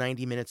were just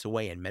 90 minutes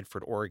away in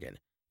Medford, Oregon,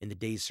 in the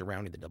days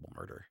surrounding the double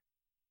murder.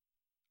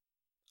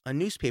 A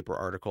newspaper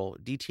article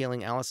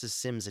detailing Alice's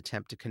Sims'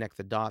 attempt to connect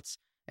the dots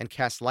and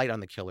cast light on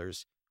the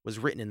killers was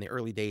written in the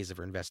early days of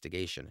her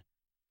investigation.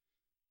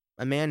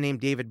 A man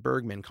named David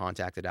Bergman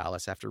contacted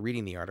Alice after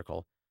reading the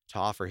article to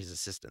offer his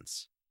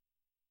assistance.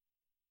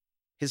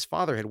 His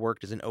father had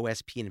worked as an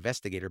OSP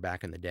investigator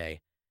back in the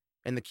day,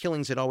 and the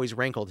killings had always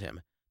rankled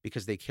him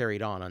because they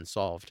carried on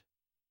unsolved.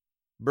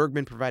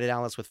 Bergman provided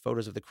Alice with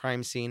photos of the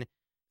crime scene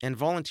and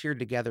volunteered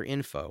to gather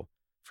info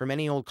from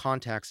any old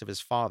contacts of his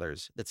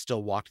father's that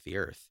still walked the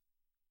earth.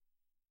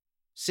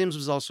 Sims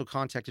was also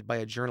contacted by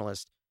a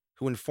journalist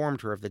who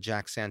informed her of the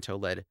Jack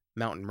Santo-led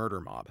Mountain Murder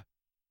Mob.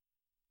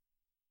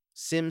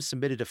 Sims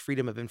submitted a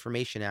Freedom of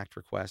Information Act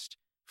request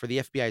for the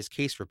FBI's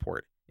case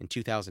report in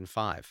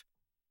 2005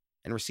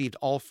 and received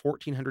all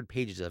 1,400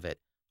 pages of it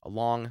a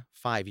long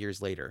 5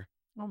 years later.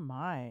 Oh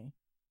my.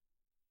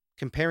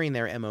 Comparing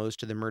their MOs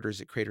to the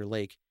murders at Crater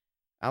Lake,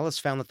 Alice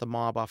found that the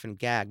mob often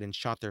gagged and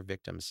shot their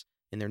victims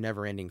in their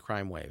never-ending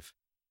crime wave.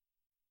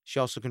 She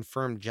also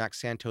confirmed Jack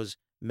Santo's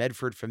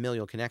Medford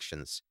familial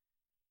connections,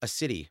 a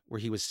city where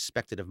he was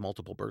suspected of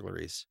multiple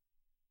burglaries.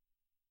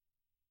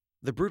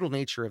 The brutal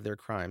nature of their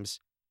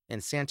crimes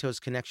and Santo's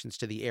connections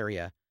to the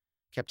area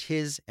kept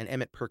his and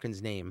Emmett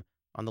Perkins' name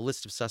on the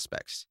list of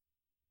suspects.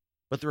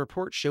 But the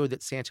report showed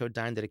that Santo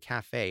dined at a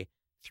cafe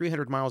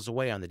 300 miles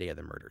away on the day of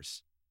the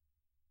murders.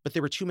 But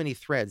there were too many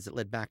threads that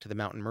led back to the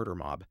Mountain Murder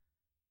Mob,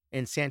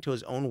 and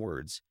Santo's own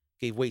words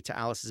gave weight to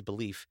Alice's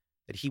belief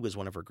that he was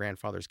one of her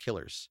grandfather's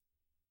killers.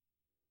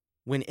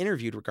 When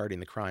interviewed regarding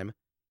the crime,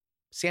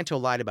 Santo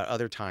lied about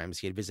other times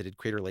he had visited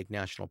Crater Lake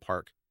National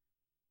Park,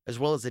 as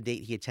well as the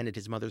date he attended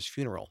his mother's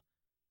funeral,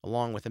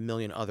 along with a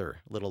million other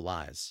little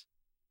lies.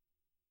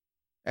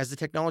 As the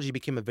technology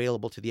became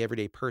available to the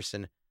everyday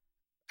person,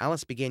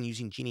 Alice began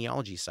using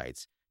genealogy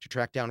sites to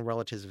track down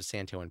relatives of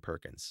Santo and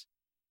Perkins,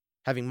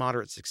 having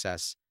moderate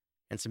success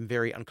and some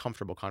very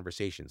uncomfortable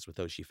conversations with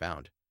those she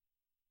found.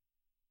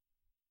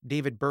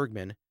 David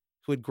Bergman,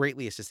 who had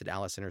greatly assisted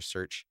Alice in her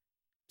search,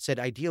 said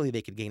ideally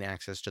they could gain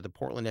access to the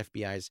Portland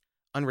FBI's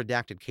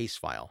unredacted case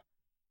file.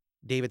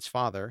 David's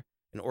father,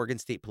 an Oregon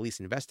State Police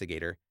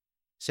investigator,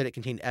 said it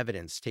contained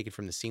evidence taken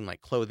from the scene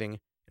like clothing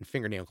and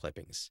fingernail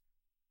clippings,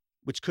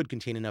 which could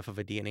contain enough of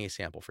a DNA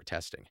sample for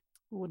testing.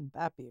 Wouldn't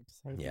that be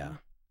exciting? Yeah.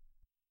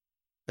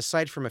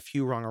 Aside from a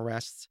few wrong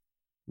arrests,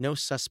 no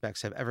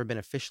suspects have ever been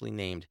officially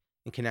named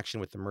in connection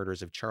with the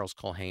murders of Charles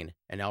Culhane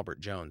and Albert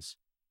Jones.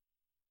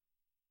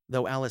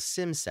 Though Alice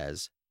Sims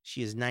says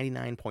she is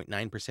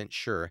 99.9%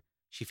 sure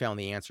she found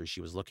the answers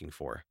she was looking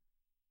for.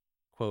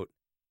 Quote,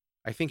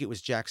 "I think it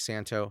was Jack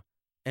Santo,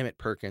 Emmett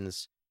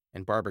Perkins,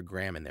 and Barbara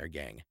Graham and their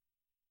gang.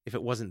 If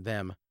it wasn't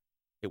them,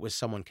 it was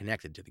someone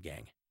connected to the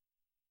gang."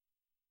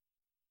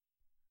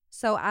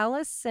 So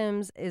Alice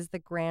Sims is the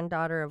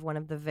granddaughter of one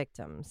of the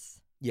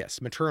victims.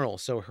 Yes, maternal.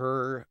 So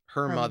her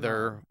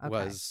mother mom.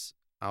 Okay. was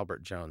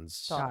Albert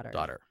Jones'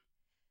 daughter.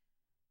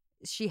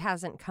 She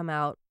hasn't come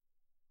out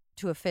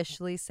to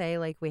officially say,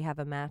 like, we have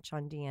a match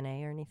on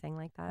DNA or anything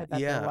like I that? bet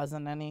Yeah. there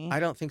wasn't any. I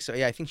don't think so.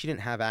 Yeah, I think she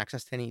didn't have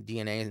access to any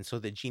DNA, and so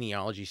the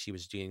genealogy she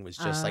was doing was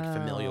just like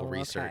familial Oh,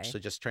 research. okay. So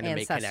just trying to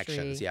make connections.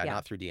 Ancestry, Yeah, yeah.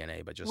 not through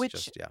DNA, but Which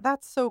just yeah.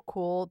 that's so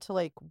cool to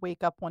like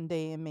wake up one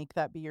day and make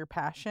that be your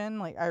passion.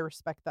 Like I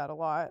respect that a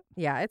lot.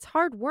 Yeah, it's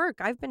hard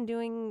work. I've been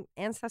doing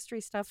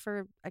ancestry stuff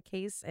for a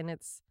case, and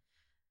it's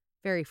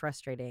very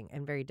frustrating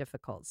and very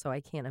difficult. So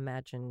I can't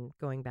imagine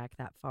going back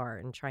that far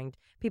and trying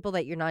people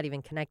that you're not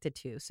even connected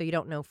to. So you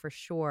don't know for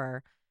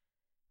sure,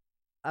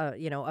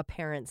 a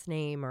parent's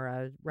name or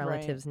a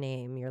relative's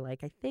name. You're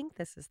like, I think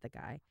this is the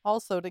guy.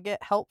 Also, to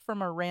get help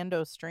from a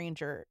rando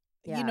stranger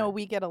you know,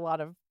 we get a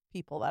lot of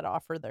people that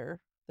offer their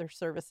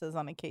services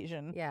on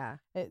occasion. Yeah.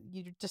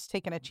 You're just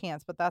taking a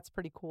chance, but that's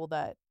pretty cool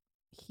that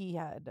he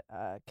had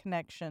a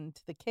connection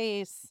to the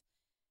case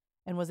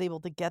and was able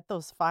to get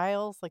those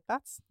files. Like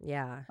that's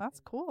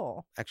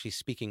cool. Actually,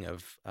 speaking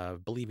of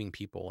believing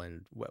people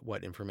and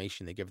what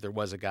information they give, there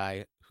was a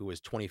guy who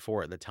was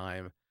 24 at the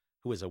time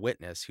who was a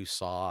witness who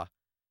saw.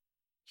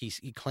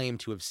 He claimed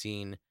to have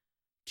seen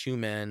two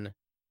men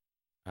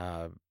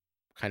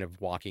kind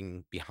of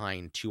walking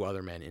behind two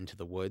other men into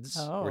the woods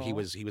where he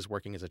was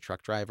working as a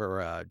truck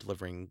driver or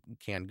delivering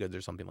canned goods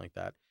or something like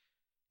that.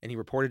 And he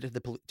reported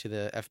to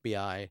the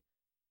FBI,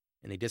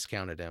 and they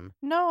discounted him.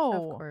 No.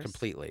 Of course.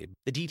 Completely.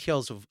 The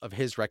details of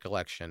his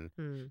recollection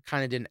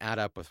kind of didn't add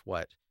up with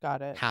what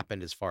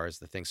happened as far as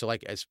the thing. So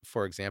like, as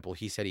for example,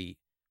 he said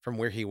from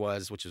where he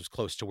was, which was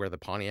close to where the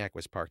Pontiac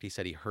was parked, he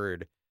said he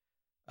heard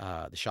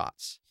the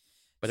shots.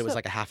 But it was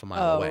like a half a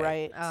mile away.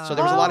 Right. So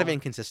there was a lot of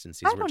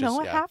inconsistencies. I don't know,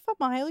 a half a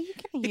mile you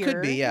can hear. It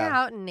could be, yeah. You're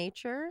out in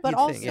nature. But You'd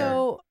also, think,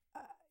 yeah.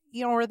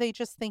 You know, were they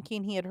just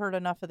thinking he had heard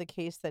enough of the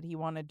case that he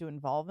wanted to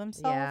involve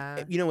himself?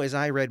 Yeah. You know, as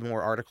I read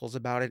more articles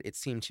about it, it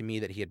seemed to me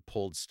that he had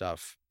pulled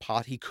stuff.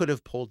 He could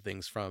have pulled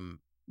things from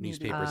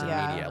newspapers and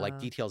media, like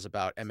details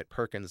about Emmett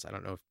Perkins. I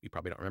don't know if you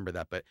probably don't remember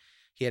that, but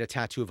he had a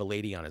tattoo of a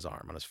lady on his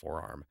arm, on his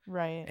forearm,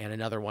 right? And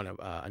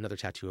another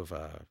tattoo of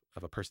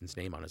a person's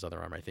name on his other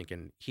arm, I think.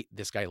 And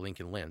this guy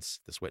Lincoln Lentz,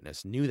 this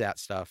witness, knew that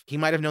stuff. He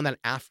might have known that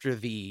after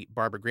the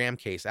Barbara Graham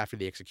case, after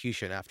the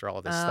execution, after all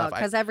of this stuff,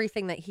 because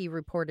everything that he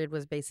reported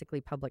was basically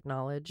public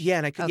knowledge.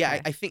 Yeah, and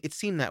I think it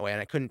seemed that way,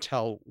 and I couldn't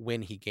tell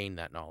when he gained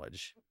that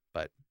knowledge.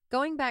 But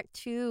going back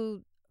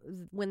to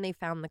when they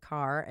found the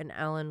car and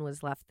Alan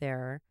was left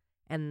there,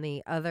 and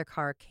the other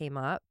car came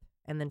up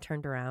and then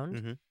turned around.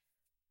 Mm-hmm.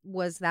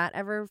 Was that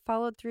ever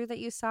followed through that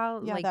you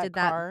saw? Yeah, like,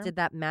 car. did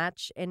that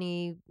match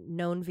any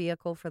known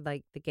vehicle for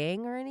like the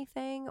gang or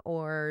anything,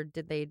 or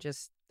did they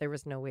there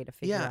was no way to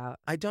figure out?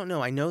 I don't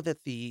know. I know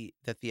that the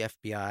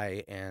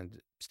FBI and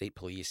state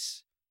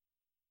police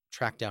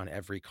tracked down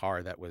every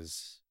car that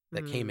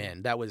came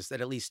in that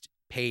at least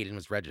paid and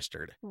was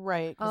registered.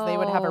 Right, because they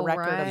would have a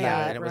record of that.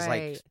 Yeah, and it was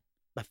like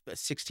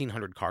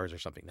 1,600 cars or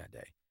something that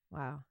day.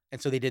 Wow. And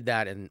so they did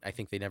that, and I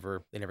think they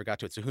never got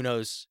to it. So who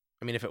knows?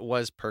 I mean, if it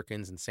was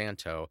Perkins and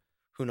Santo,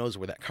 who knows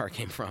where that car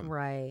came from?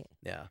 Right.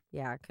 Yeah.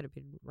 Yeah, it could have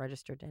been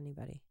registered to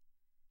anybody.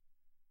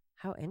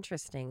 How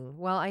interesting.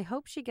 Well, I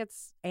hope she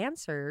gets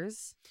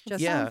answers.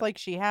 Sounds like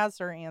she has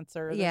her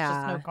answer. There's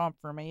just no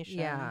confirmation.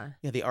 Yeah.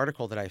 Yeah, the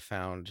article that I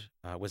found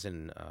was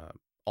in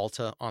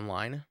Alta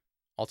Online,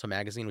 Alta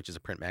Magazine, which is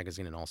a print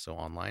magazine and also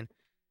online.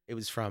 It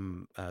was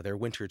from their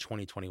winter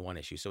 2021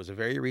 issue. So it was a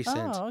very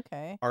recent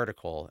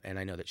article. And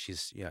I know that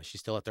she's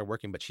still out there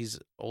working, but she's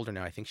older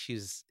now. I think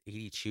she's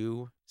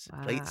 82,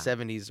 late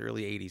 70s,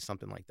 early 80s,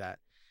 something like that.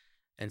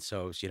 And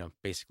so,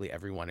 basically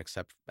everyone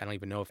except, I don't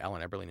even know if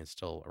Alan Eberling is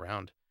still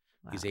around.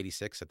 Wow. He's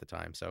 86 at the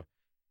time. So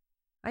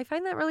I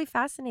find that really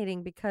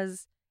fascinating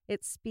because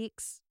it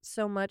speaks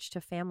so much to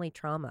family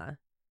trauma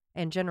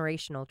and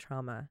generational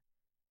trauma.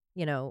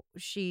 You know,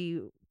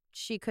 she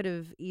could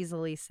have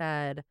easily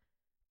said,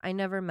 I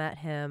never met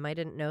him. I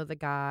didn't know the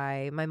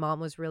guy. My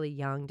mom was really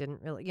young,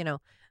 didn't really,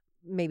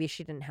 maybe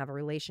she didn't have a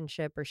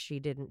relationship or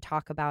she didn't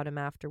talk about him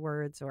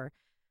afterwards or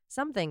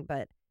something.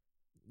 But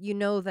you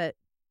know that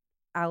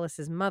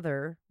Alice's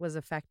mother was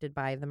affected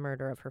by the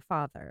murder of her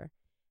father.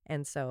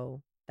 And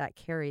so that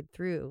carried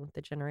through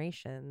the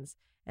generations.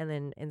 And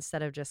then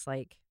instead of just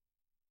like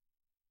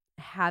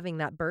having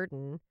that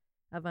burden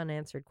of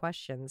unanswered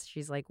questions,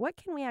 she's like, what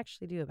can we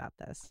actually do about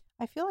this?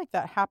 I feel like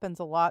that happens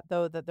a lot,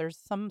 though, that there's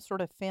some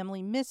sort of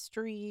family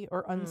mystery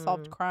or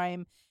unsolved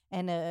crime,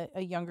 and a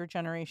younger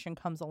generation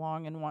comes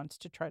along and wants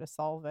to try to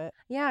solve it.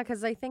 Yeah,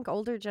 because I think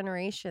older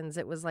generations,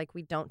 it was like,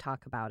 we don't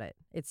talk about it.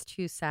 It's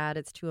too sad,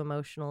 it's too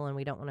emotional, and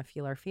we don't want to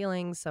feel our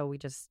feelings, so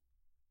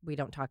we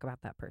don't talk about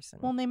that person.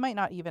 Well, and they might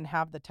not even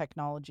have the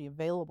technology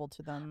available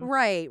to them.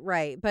 Right.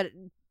 But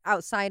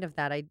outside of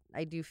that,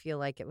 I do feel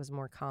like it was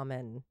more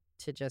common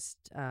to just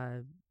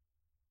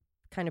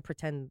kind of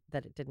pretend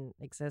that it didn't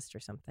exist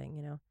or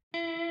something,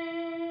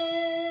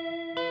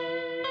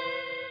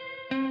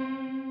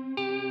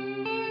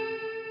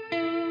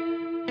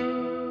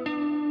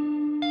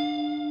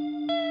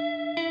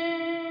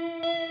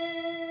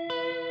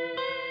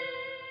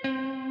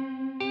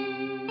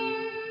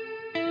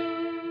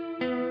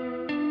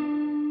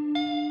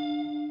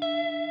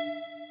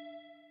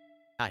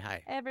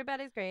 Hi.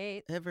 Everybody's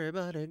great.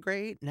 Everybody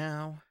great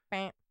now.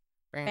 That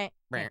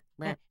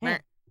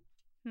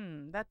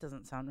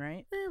doesn't sound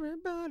right.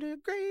 Everybody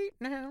great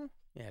now.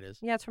 Yeah, it is.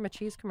 Yeah, it's from a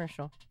cheese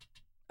commercial.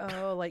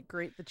 Oh, like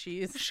grate the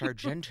cheese.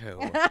 Sargento.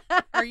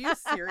 Are you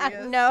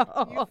serious? No.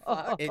 You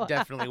fuck. It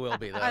definitely will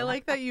be, though. I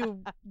like that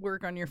you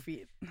work on your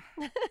feet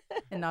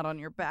and not on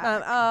your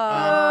back.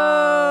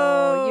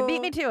 You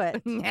beat me to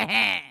it.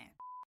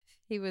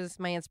 He was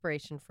my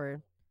inspiration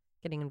for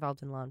getting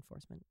involved in law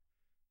enforcement.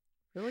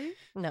 Really?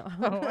 No.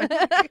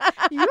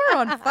 You are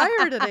on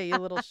fire today, you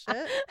little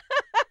shit.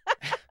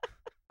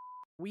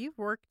 We've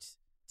worked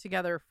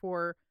together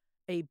for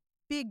a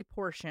big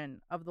portion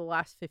of the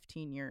last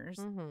 15 years.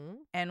 Mm-hmm.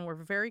 And we're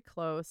very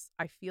close.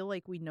 I feel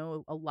like we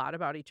know a lot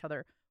about each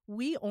other.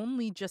 We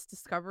only just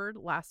discovered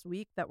last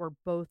week that we're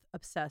both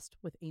obsessed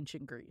with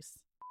ancient Greece.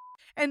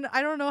 And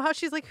I don't know how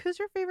she's like, who's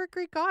your favorite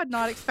Greek god?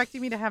 Not expecting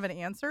me to have an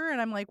answer.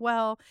 And I'm like,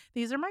 well,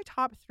 these are my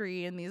top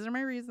 3 and these are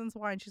my reasons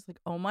why. And she's like,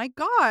 oh my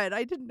God,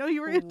 I didn't know you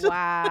were into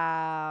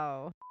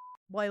Wow.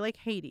 Well, I like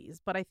Hades,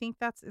 but I think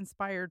that's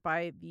inspired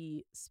by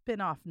the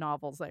spin-off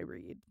novels I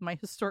read, my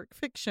historic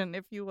fiction,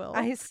 if you will.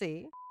 I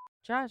see.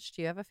 Josh,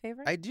 do you have a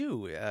favorite? I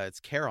do. It's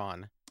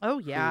Charon. Oh,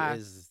 yeah.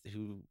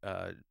 Who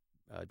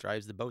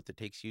drives the boat that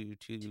takes you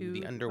to To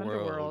the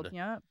underworld.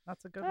 Yeah,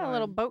 that's a good Oh, one. a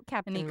little boat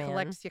captain and he man.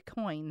 collects your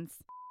coins.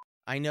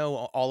 I know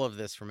all of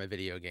this from a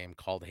video game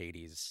called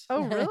Hades.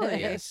 Oh, really?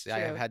 Yes, I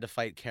have True. had to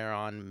fight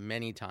Charon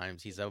many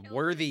times. He's a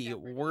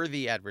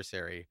worthy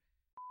adversary.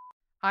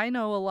 I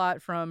know a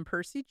lot from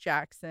Percy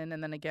Jackson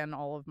and then again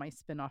all of my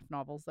spin-off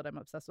novels that I'm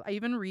obsessed with. I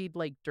even read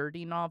like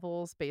dirty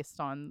novels based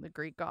on the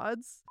Greek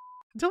gods.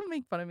 Don't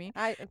make fun of me.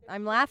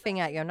 I'm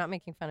laughing at you. I'm not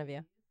making fun of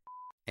you.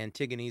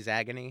 Antigone's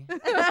Agony.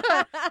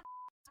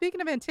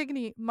 Speaking of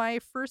Antigone, my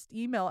first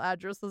email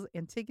address was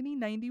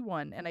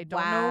Antigone91 and I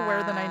don't know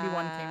where the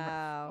 91 came from.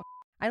 Wow.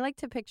 I like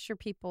to picture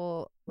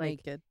people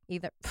like Naked.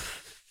 either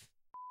If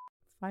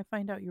I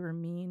find out you were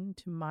mean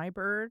to my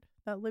bird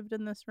that lived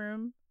in this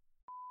room,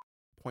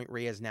 Point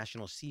Reyes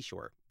National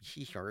Seashore.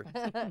 Seashore.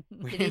 Did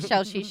he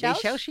shell she They shells?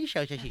 shell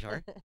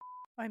seashore.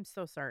 I'm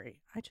so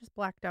sorry. I just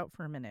blacked out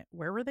for a minute.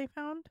 Where were they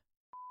found?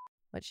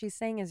 What she's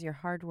saying is your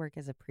hard work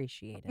is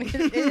appreciated.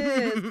 It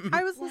is.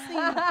 I was listening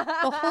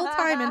the whole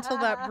time until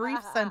that brief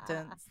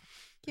sentence.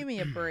 Give me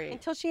a break.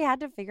 Until she had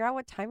to figure out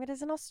what time it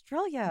is in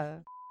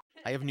Australia.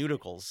 I have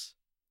nudicles.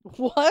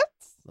 What?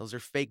 Those are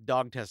fake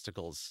dog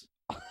testicles,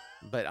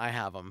 but I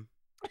have them.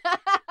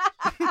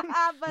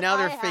 But Now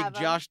they're I fake have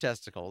 'em. Josh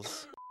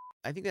testicles.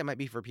 I think that might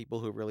be for people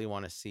who really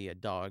want to see a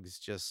dog's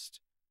just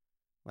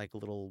like a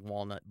little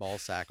walnut ball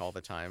sack all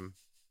the time,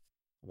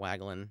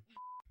 waggling.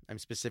 I'm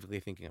specifically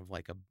thinking of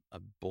like a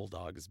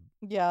bulldog's,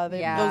 Yeah,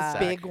 Yeah. those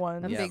big Sack.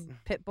 ones. A Yeah.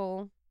 big pit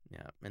bull.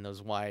 yeah, and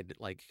those wide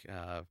like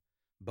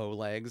bow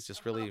legs,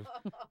 just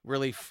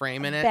really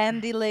framing it.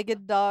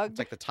 Bandy-legged dog. It's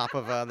like the top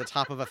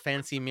of a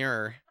fancy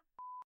mirror.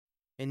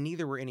 And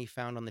neither were any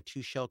found on the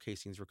 2 shell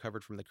casings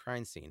recovered from the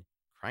crime scene.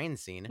 Crime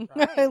scene?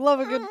 I love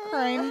a good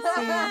crime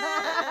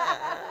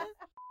scene.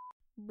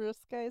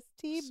 Brisk iced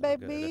tea, So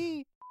good.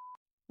 baby.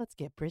 Let's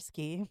get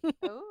brisky.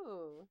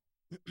 Ooh.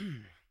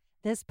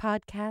 This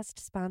podcast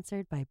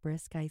sponsored by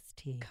Brisk Iced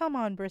Tea. Come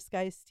on, brisk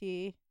iced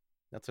tea.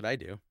 That's what I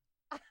do.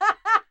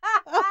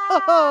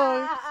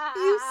 Oh,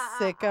 you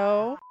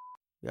sicko.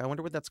 Yeah, I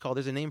wonder what that's called.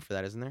 There's a name for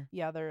that, isn't there?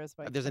 Yeah, there is.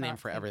 but I There's a name cannot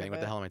for think of everything. What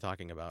the it. hell am I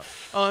talking about?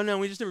 Oh no,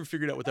 we just never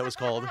figured out what that was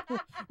called.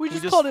 We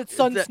just called it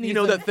sun sneezing. You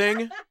know that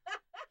thing?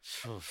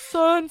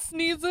 Sun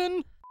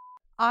sneezing.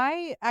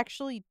 I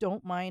actually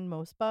don't mind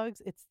most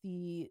bugs. It's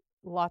the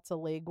lots of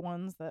leg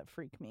ones that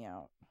freak me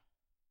out.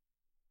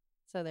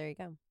 So there you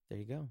go. There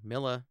you go.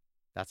 Milla,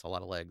 that's a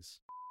lot of legs.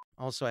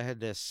 Also, I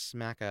had to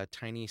smack a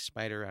tiny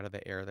spider out of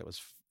the air that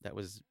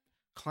was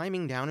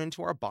climbing down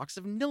into our box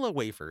of Nilla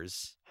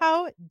wafers.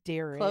 How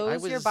dare it?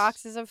 Close your was-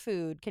 boxes of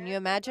food. Can you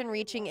imagine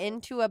reaching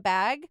into a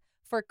bag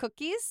for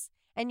cookies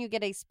and you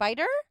get a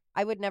spider?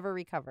 I would never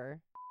recover.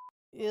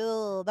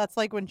 Ew, that's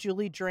like when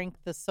Julie drank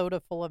the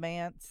soda full of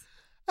ants.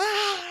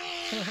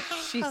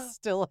 She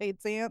still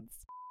hates ants.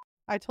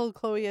 I told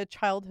Chloe a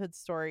childhood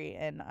story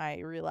and I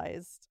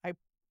realized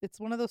it's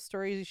one of those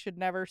stories you should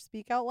never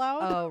speak out loud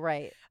Oh,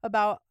 right.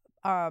 about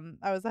I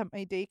was at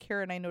my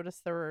daycare and I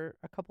noticed there were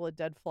a couple of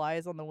dead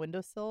flies on the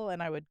windowsill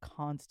and I would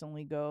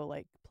constantly go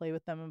like play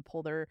with them and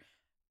pull their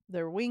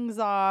wings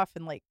off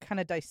and like kind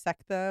of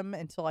dissect them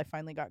until I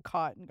finally got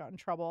caught and got in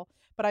trouble.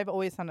 But I've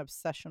always had an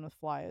obsession with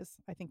flies.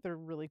 I think they're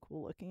really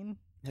cool looking.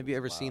 Have you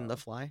ever seen The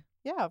Fly?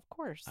 Yeah, of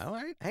course. All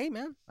right. Hey,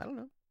 man. I don't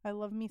know. I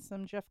love me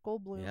some Jeff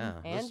Goldblum. Yeah.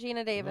 And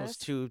Gina Davis. Those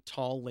 2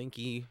 tall,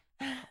 lanky,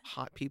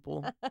 hot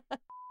people.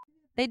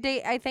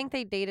 I think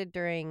they dated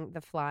during The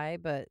Fly,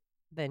 but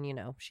then,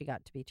 she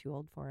got to be too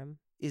old for him.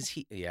 Is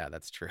he? Yeah,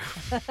 that's true.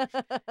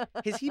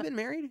 Has he been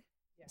married?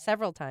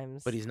 Several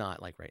times. But he's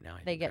not like right now.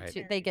 I They think,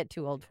 right? they get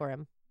too old for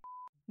him.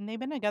 And they've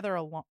been together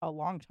a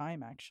long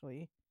time,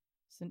 actually,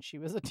 since she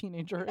was a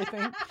teenager, I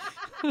think.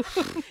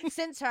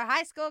 Since her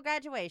high school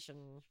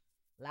graduation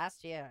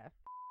last year.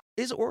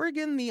 Is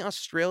Oregon the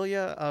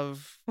Australia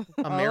of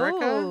America?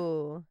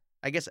 Oh.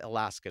 I guess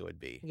Alaska would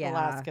be. Yeah,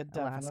 Alaska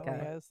definitely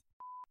Alaska. is.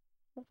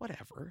 Well,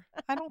 whatever.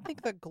 I don't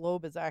think the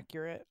globe is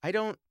accurate. I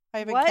don't. I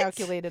haven't What?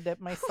 calculated it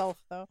myself,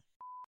 though.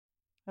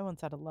 I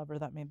once had a lover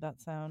that made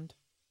that sound.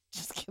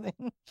 Just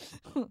kidding.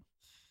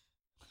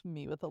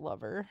 Me with a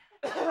lover.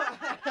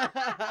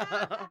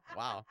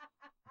 Wow.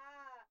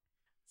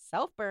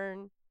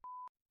 Self-burn.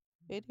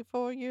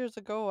 84 years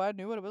ago, I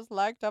knew what it was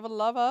like to have a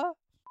lover.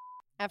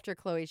 After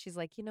Chloe, she's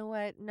like, you know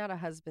what? Not a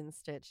husband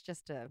stitch,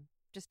 just an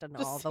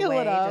all the seal way.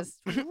 it up. Just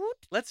woot.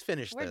 Let's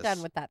finish We're this.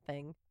 done with that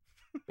thing.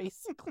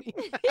 Basically.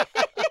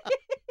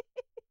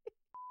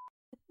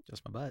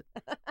 Just my butt,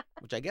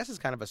 which I guess is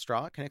kind of a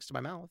straw. It connects to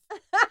my mouth.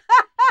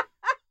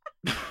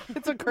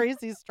 It's a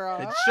crazy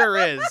straw. It sure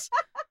is.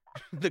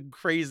 The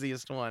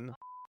craziest one.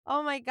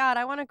 Oh my God,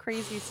 I want a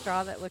crazy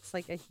straw that looks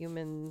like a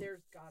human,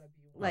 There's gotta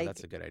be one. like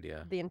That's a good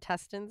idea. the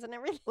intestines and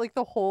everything. Like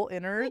the whole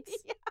innards?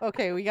 Yeah.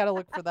 Okay, we gotta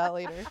look for that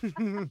later.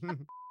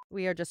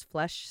 We are just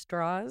flesh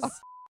straws.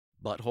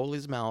 Butthole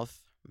is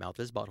mouth. Mouth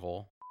is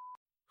butthole.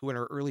 Who in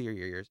our earlier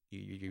years... That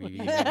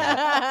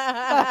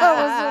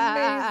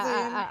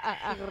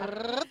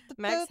was amazing.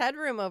 Max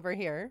Headroom over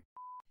here.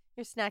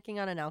 You're snacking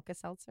on an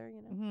Alka-Seltzer,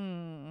 you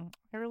know?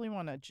 I really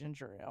want a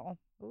ginger ale.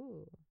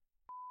 Ooh.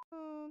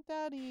 Oh,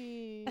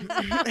 Daddy.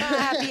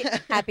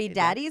 Happy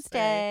Daddy's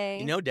Day.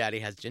 You know Daddy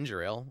has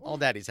ginger ale. All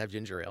daddies have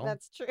ginger ale.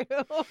 That's true.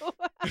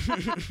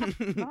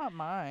 Not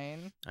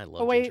mine. I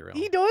love Oh, wait. ginger ale.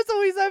 He does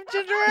always have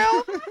ginger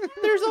ale?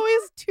 There's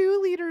always 2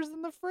 liters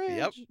in the fridge.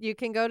 Yep. You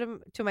can go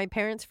to my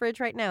parents' fridge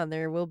right now, and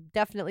there will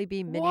definitely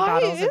be mini Why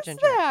bottles is of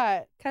ginger.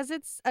 that? Because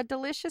it's a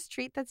delicious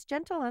treat that's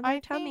gentle on their I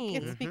tummies.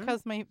 think it's Mhm.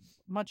 because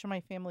much of my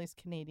family's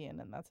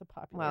Canadian, and that's a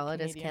popular Well, it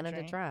is Canadian Canada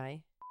drink.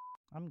 Dry.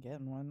 I'm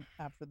getting one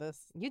after this.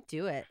 You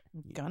do it.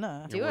 I'm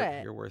gonna. Do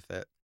it. You're worth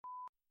it.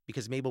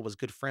 Because Mabel was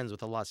good friends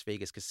with a Las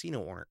Vegas casino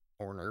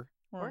owner.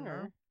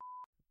 Corner.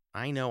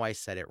 I know I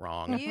said it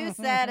wrong. You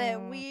said it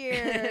weird,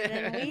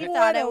 and we What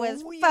thought a it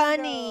was weirdo.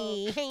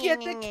 funny. Get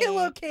the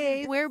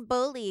pillowcase. We're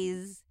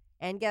bullies.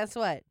 And guess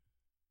what?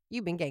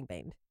 You've been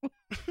gangbanged.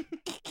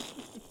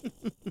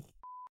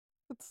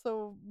 It's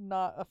so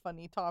not a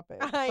funny topic.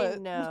 I but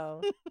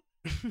know.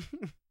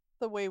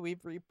 the way we've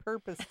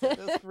repurposed it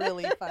is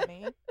really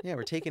funny. Yeah,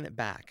 we're taking it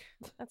back.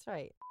 That's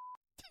right.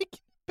 Take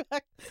it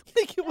back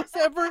like it was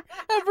ever a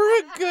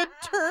good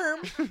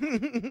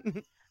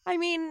term. I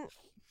mean,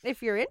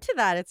 if you're into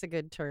that, it's a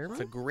good term. It's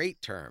a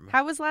great term.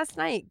 How was last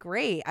night?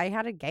 Great. I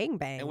had a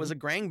gangbang. It was a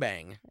grang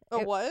bang. A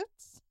It- what?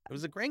 It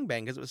was a grang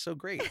bang because it was so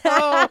great.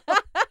 Oh.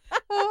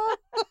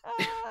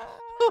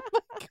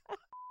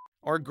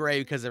 Or gray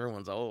because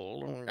everyone's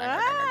old.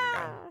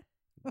 Ah.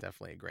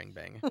 Definitely a grang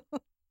bang. Old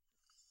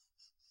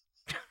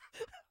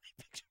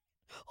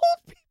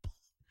people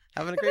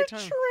Having a in great a time.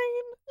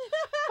 train.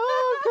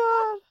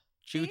 Oh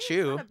Choo See, it's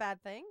choo. Not a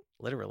bad thing.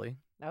 Literally.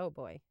 Oh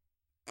boy.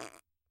 I'm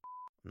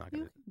not God. You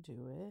gonna. can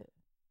do it.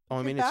 Oh, I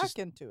Get mean, back it's just.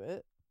 into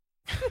it.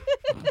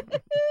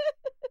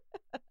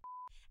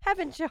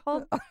 Haven't you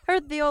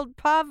heard the old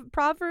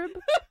proverb?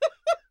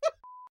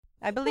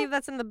 I believe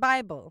that's in the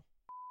Bible.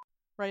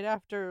 Right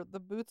after the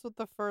boots with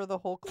the fur, the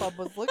whole club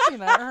was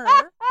looking at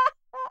her.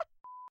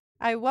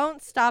 I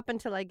won't stop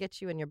until I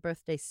get you in your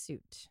birthday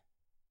suit.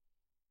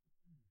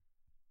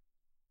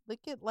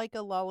 Lick it like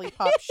a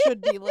lollipop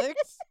should be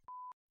licked.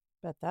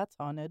 Bet that's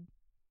haunted.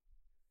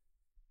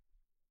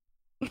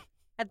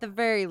 At the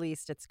very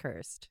least, it's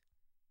cursed.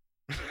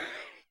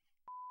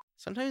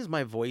 Sometimes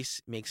my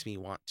voice makes me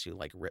want to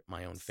like rip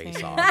my own face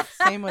Same. off.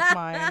 Same with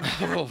mine.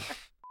 Oh,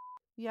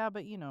 Yeah,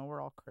 but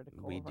we're all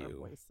critical We of our do.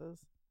 voices.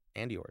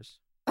 and yours.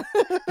 You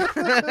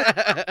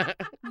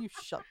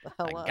shut the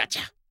hell I up. gotcha.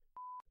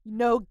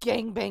 No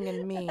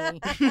gangbanging me.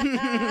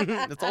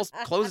 It's all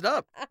closed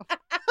up.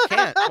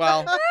 Can't.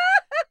 Well,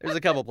 there's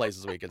a couple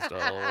places we can still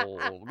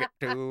get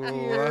to.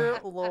 Dear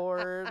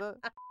Lord.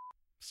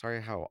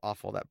 Sorry how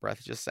awful that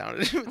breath just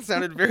sounded. It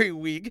sounded very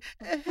weak.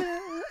 Like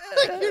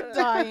you're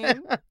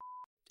dying.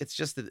 It's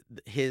just that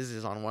his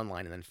is on one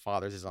line and then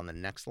father's is on the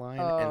next line.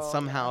 Oh, and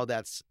somehow yeah.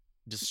 that's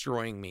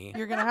destroying me.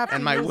 You're gonna have to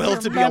And my use will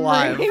your to be memory.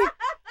 alive.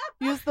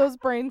 Use those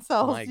brain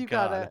cells. My You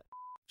God. got it.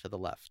 To the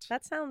left.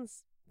 That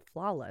sounds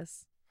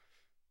flawless.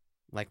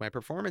 Like my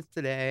performance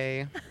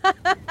today.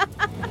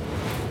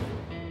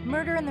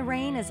 Murder in the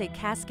Rain is a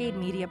Cascade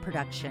Media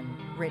production,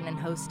 written and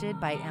hosted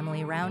by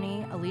Emily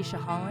Rowney, Alicia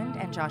Holland,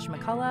 and Josh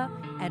McCullough,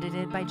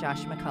 edited by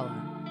Josh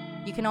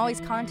McCullough. You can always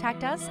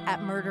contact us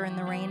at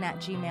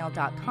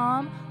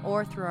murderintherain@gmail.com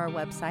or through our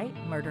website,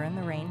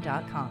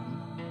 murderintherain.com.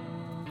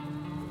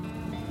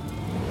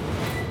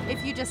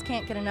 If you just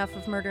can't get enough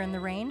of Murder in the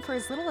Rain, for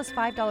as little as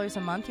 $5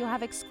 a month, you'll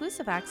have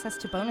exclusive access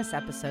to bonus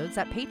episodes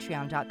at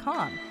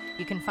patreon.com.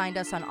 You can find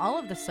us on all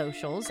of the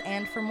socials,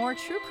 and for more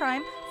true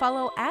crime,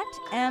 follow at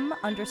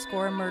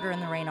 @M_Murder in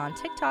the Rain on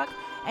TikTok,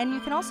 and you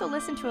can also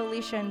listen to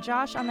Alicia and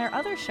Josh on their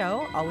other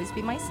show, Always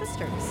Be My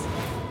Sisters.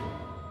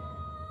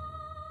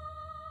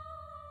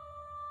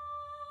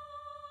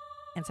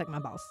 And suck my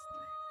balls.